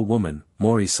beautiful woman,"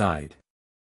 Morey sighed.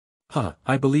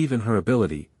 I believe in her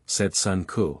ability," said Sun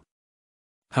Ku.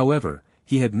 However,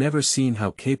 he had never seen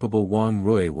how capable Wang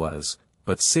Rui was,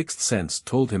 but sixth sense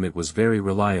told him it was very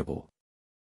reliable.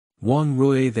 Wang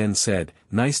Rui then said,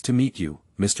 "Nice to meet you,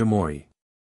 Mr. Morey.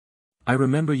 I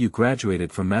remember you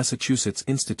graduated from Massachusetts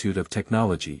Institute of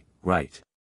Technology, right?"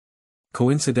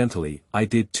 "Coincidentally, I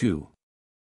did too."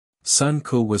 Sun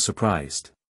Ku was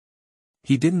surprised.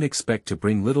 He didn't expect to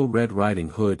bring Little Red Riding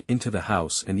Hood into the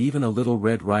house, and even a Little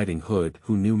Red Riding Hood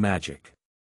who knew magic.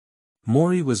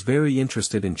 Morey was very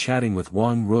interested in chatting with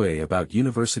Wang Rui about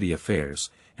university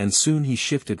affairs, and soon he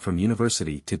shifted from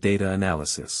university to data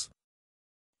analysis.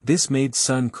 This made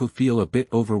Sun Ku feel a bit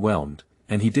overwhelmed,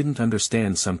 and he didn't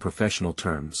understand some professional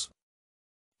terms.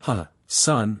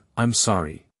 Sun, I'm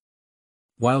sorry.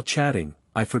 While chatting,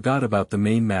 I forgot about the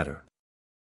main matter.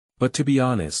 But to be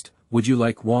honest, would you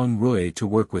like Wang Rui to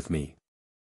work with me?"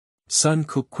 Sun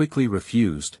Ku quickly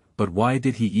refused, but why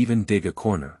did he even dig a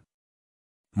corner?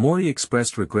 Morey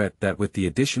expressed regret that with the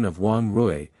addition of Wang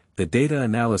Rui, the data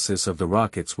analysis of the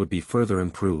Rockets would be further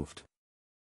improved.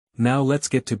 "Now let's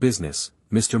get to business,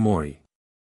 Mr. Morey.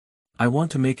 I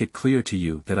want to make it clear to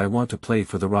you that I want to play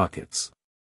for the Rockets."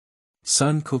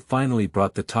 Sun Ku finally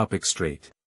brought the topic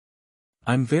straight.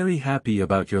 "I'm very happy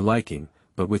about your liking,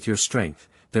 but with your strength,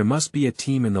 there must be a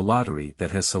team in the lottery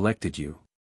that has selected you."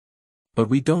 "But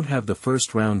we don't have the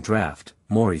first-round draft,"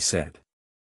 Morey said.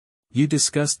 "You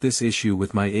discussed this issue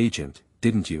with my agent,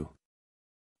 didn't you?"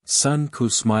 Sun Ku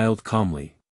smiled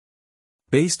calmly.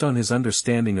 Based on his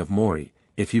understanding of Morey,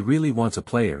 if he really wants a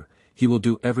player, he will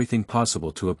do everything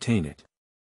possible to obtain it.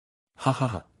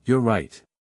 You're right.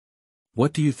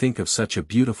 What do you think of such a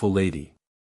beautiful lady?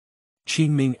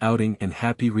 Qingming outing and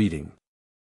happy reading.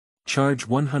 Charge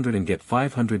 100 and get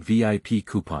 500 VIP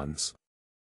coupons.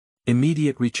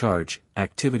 Immediate recharge,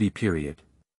 activity period.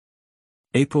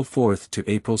 April 4th to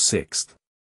April 6th.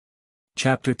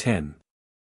 Chapter 10.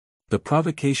 The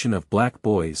Provocation of Black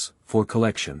Boys, for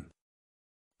Collection.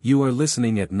 You are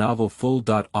listening at Novel Full.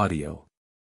 Audio.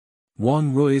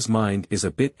 Wang Rui's mind is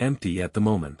a bit empty at the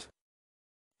moment.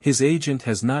 His agent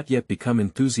has not yet become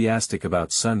enthusiastic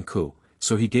about Sun Ku,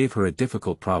 so he gave her a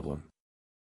difficult problem.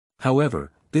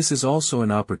 However, this is also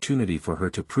an opportunity for her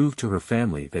to prove to her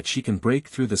family that she can break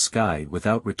through the sky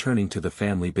without returning to the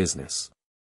family business.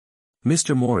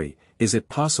 "Mr. Morey, is it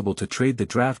possible to trade the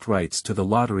draft rights to the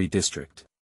lottery district?"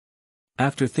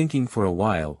 After thinking for a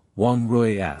while, Wang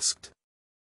Rui asked.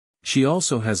 She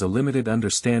also has a limited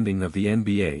understanding of the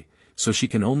NBA, so she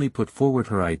can only put forward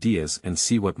her ideas and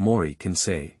see what Morey can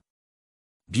say.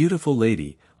 "Beautiful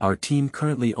lady, our team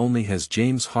currently only has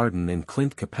James Harden and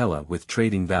Clint Capella with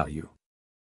trading value.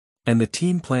 And the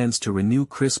team plans to renew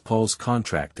Chris Paul's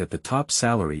contract at the top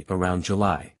salary around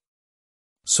July.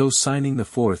 So signing the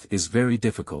fourth is very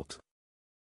difficult.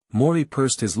 Morey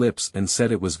pursed his lips and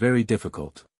said it was very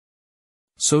difficult.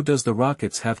 So does the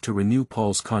Rockets have to renew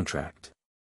Paul's contract?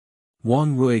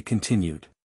 Wang continued.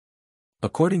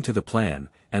 According to the plan,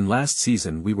 and last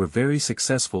season we were very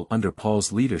successful under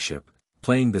Paul's leadership,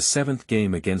 playing the seventh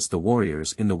game against the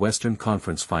Warriors in the Western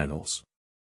Conference Finals.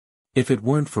 If it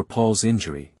weren't for Paul's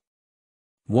injury.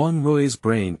 Wang's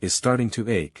brain is starting to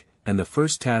ache, and the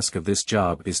first task of this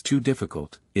job is too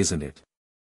difficult, isn't it?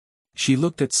 She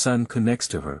looked at Sun Ku next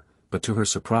to her, but to her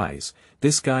surprise,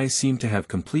 this guy seemed to have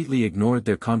completely ignored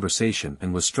their conversation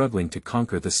and was struggling to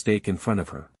conquer the stake in front of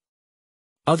her.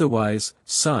 Otherwise,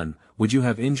 Sun, would you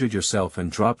have injured yourself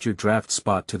and dropped your draft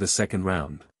spot to the second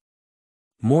round?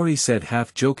 Morey said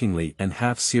half jokingly and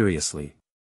half seriously.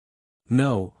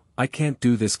 No, I can't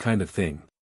do this kind of thing.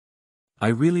 I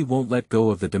really won't let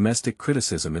go of the domestic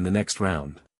criticism in the next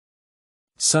round.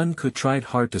 Sun Ku tried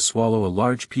hard to swallow a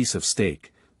large piece of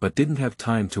steak, but didn't have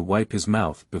time to wipe his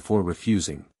mouth before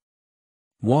refusing.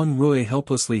 Wang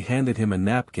helplessly handed him a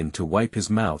napkin to wipe his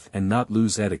mouth and not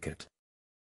lose etiquette.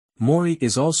 Morey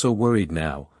is also worried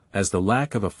now, as the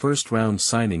lack of a first-round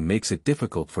signing makes it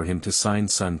difficult for him to sign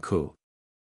Sun Ku.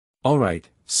 Alright,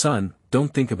 Sun,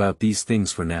 don't think about these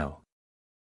things for now.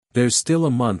 There's still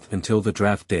a month until the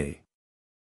draft day.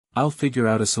 I'll figure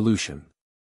out a solution.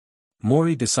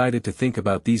 Morey decided to think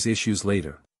about these issues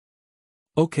later.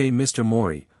 Okay, Mr.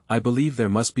 Morey, I believe there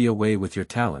must be a way with your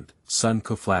talent, Sun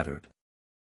Ku flattered.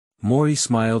 Morey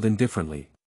smiled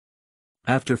indifferently.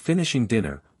 After finishing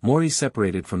dinner, Morey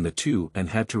separated from the two and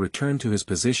had to return to his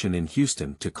position in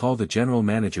Houston to call the general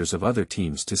managers of other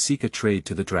teams to seek a trade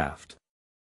to the draft.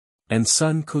 And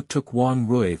Sun Ku took Wang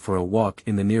for a walk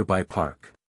in the nearby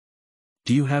park.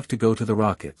 Do you have to go to the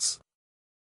Rockets?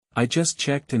 I just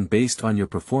checked, and based on your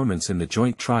performance in the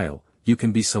joint trial, you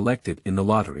can be selected in the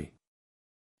lottery.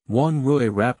 Wang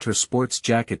wrapped her sports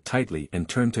jacket tightly and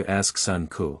turned to ask Sun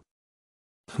Ku.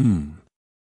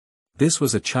 This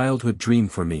was a childhood dream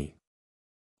for me.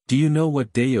 Do you know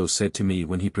what Dayo said to me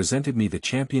when he presented me the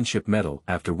championship medal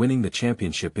after winning the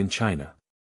championship in China?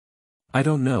 I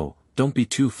don't know, don't be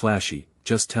too flashy,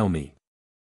 just tell me.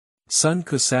 Sun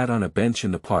Ku sat on a bench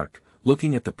in the park,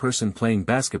 looking at the person playing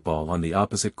basketball on the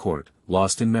opposite court,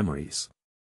 lost in memories.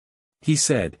 He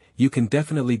said, you can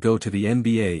definitely go to the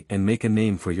NBA and make a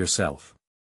name for yourself.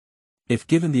 If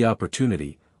given the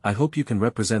opportunity, I hope you can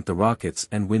represent the Rockets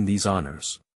and win these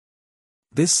honors.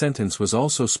 This sentence was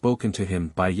also spoken to him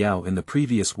by Yao in the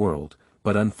previous world,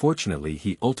 but unfortunately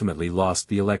he ultimately lost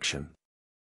the election.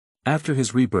 After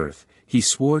his rebirth, he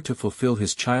swore to fulfill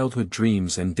his childhood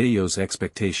dreams and Dayo's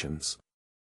expectations.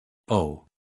 Oh.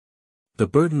 The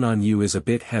burden on you is a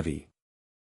bit heavy.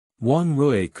 Wang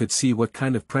could see what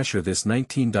kind of pressure this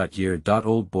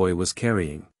 19-year-old boy was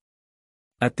carrying.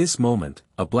 At this moment,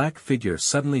 a black figure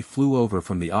suddenly flew over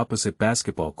from the opposite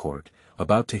basketball court,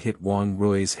 about to hit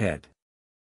Wang's head.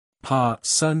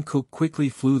 Sun Ku quickly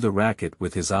flew the racket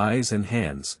with his eyes and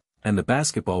hands, and the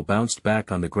basketball bounced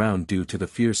back on the ground due to the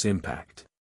fierce impact.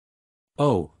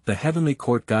 Oh, the heavenly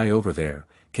court guy over there,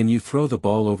 can you throw the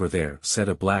ball over there, said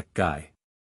a black guy.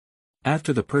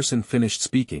 After the person finished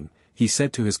speaking, he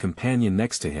said to his companion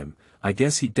next to him, I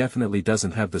guess he definitely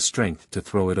doesn't have the strength to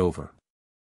throw it over.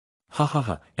 Ha ha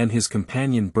ha, and his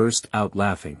companion burst out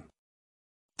laughing.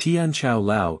 Tian Chao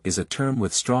Lao is a term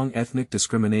with strong ethnic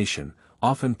discrimination,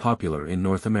 often popular in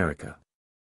North America.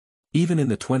 Even in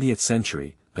the 20th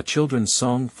century, a children's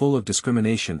song full of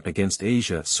discrimination against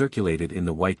Asia circulated in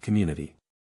the white community.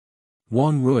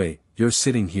 Wang you're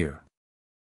sitting here.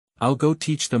 I'll go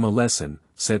teach them a lesson,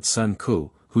 said Sun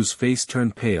Ku, whose face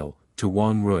turned pale, to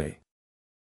Wang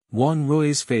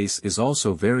Wang's face is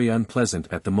also very unpleasant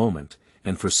at the moment,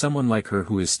 and for someone like her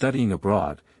who is studying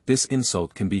abroad, this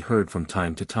insult can be heard from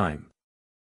time to time.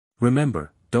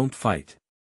 Remember, don't fight.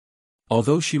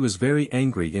 Although she was very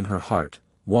angry in her heart,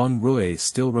 Wang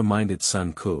still reminded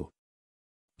Sun Ku.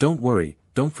 Don't worry,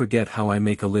 don't forget how I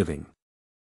make a living.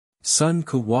 Sun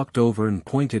Ku walked over and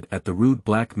pointed at the rude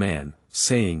black man,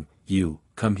 saying, You,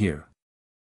 come here.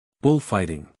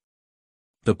 Bullfighting.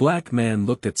 The black man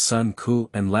looked at Sun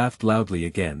Ku and laughed loudly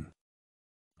again.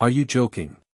 Are you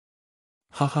joking?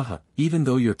 Ha ha ha, even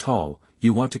though you're tall,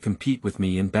 you want to compete with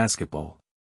me in basketball.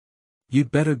 You'd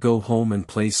better go home and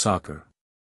play soccer.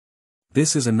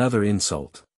 This is another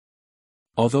insult.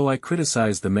 Although I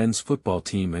criticize the men's football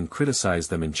team and criticize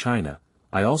them in China,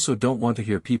 I also don't want to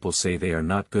hear people say they are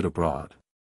not good abroad.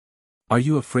 Are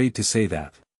you afraid to say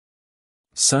that?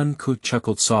 Sun Ku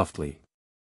chuckled softly.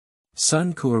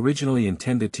 Sun Ku originally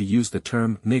intended to use the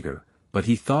term nigger, but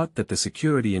he thought that the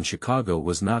security in Chicago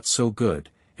was not so good,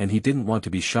 and he didn't want to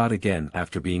be shot again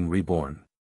after being reborn.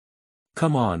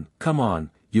 Come on,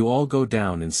 you all go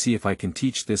down and see if I can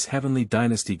teach this heavenly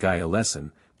dynasty guy a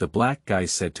lesson, the black guy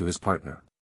said to his partner.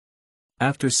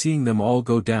 After seeing them all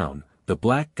go down, the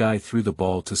black guy threw the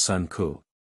ball to Sun Ku.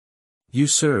 You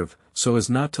serve, so as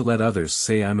not to let others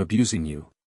say I'm abusing you.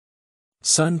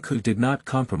 Sun Ku did not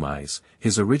compromise,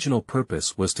 his original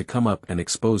purpose was to come up and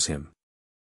expose him.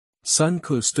 Sun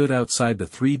Ku stood outside the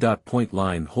 3-point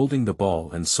line holding the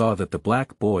ball and saw that the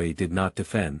black boy did not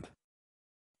defend.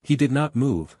 He did not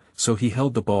move, so he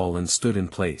held the ball and stood in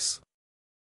place.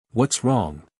 What's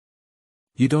wrong?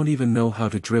 You don't even know how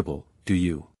to dribble, do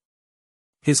you?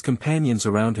 His companions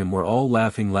around him were all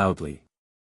laughing loudly.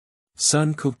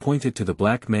 Sun Ku pointed to the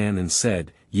black man and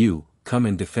said, You, come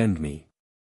and defend me.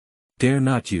 Dare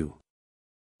not you.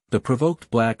 The provoked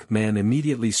black man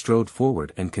immediately strode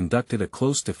forward and conducted a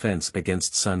close defense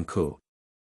against Sun Ku.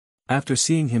 After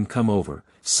seeing him come over,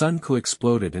 Sun Ku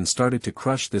exploded and started to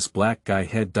crush this black guy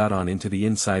head-on into the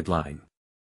inside line.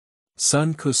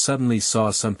 Sun Ku suddenly saw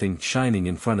something shining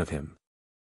in front of him.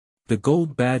 The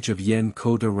gold badge of Yen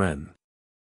Ko de Ren.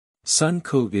 Sun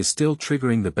Ku is still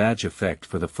triggering the badge effect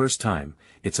for the first time,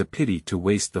 it's a pity to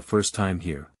waste the first time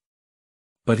here.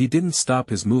 But he didn't stop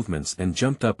his movements and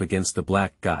jumped up against the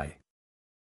black guy.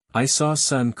 I saw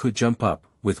Sun Ku jump up,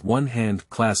 with one hand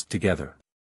clasped together.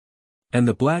 And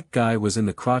the black guy was in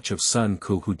the crotch of Sun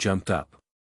Ku who jumped up.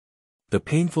 The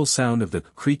painful sound of the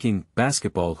creaking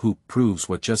basketball hoop proves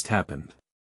what just happened.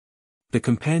 The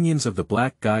companions of the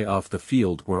black guy off the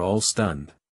field were all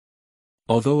stunned.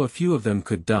 Although a few of them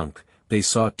could dunk, they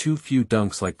saw too few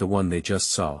dunks like the one they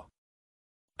just saw.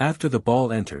 After the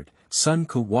ball entered, Sun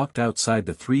Ku walked outside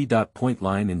the 3-point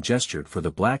line and gestured for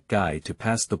the black guy to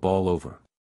pass the ball over.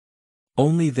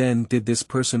 Only then did this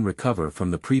person recover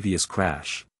from the previous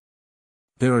crash.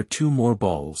 There are 2 more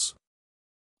balls.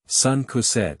 Sun Ku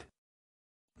said.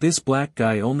 This black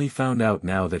guy only found out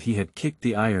now that he had kicked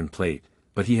the iron plate,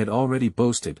 but he had already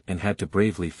boasted and had to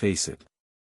bravely face it.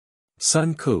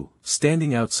 Sun Ku,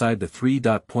 standing outside the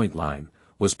 3-point line,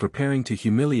 was preparing to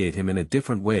humiliate him in a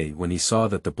different way when he saw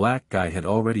that the black guy had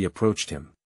already approached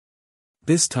him.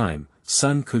 This time,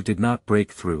 Sun Ku did not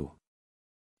break through.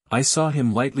 I saw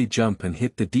him lightly jump and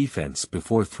hit the defense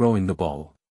before throwing the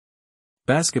ball.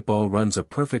 Basketball runs a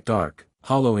perfect arc,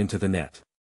 hollow into the net.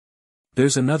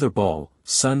 There's another ball,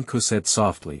 Sun Ku said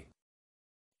softly.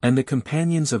 And the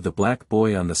companions of the black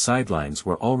boy on the sidelines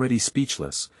were already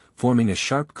speechless, forming a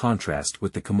sharp contrast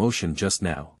with the commotion just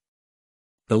now.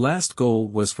 The last goal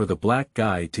was for the black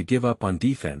guy to give up on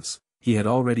defense, he had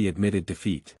already admitted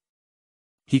defeat.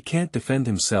 He can't defend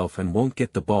himself and won't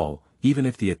get the ball, even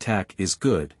if the attack is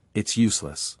good, it's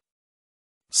useless.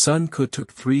 Sun Ku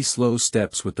took 3 slow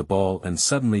steps with the ball and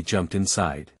suddenly jumped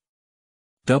inside.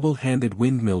 Double-handed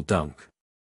windmill dunk.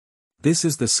 This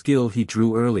is the skill he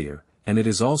drew earlier, and it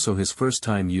is also his first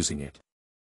time using it.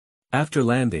 After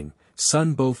landing,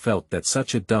 Sun Bo felt that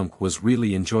such a dunk was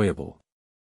really enjoyable.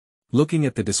 Looking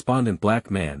at the despondent black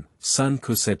man, Sun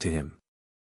Ku said to him.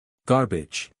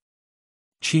 Garbage.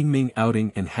 Qingming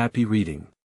outing and happy reading.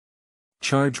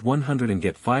 Charge 100 and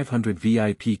get 500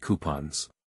 VIP coupons.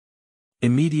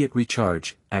 Immediate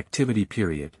recharge, activity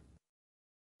period.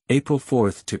 April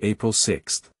 4th to April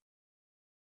 6th.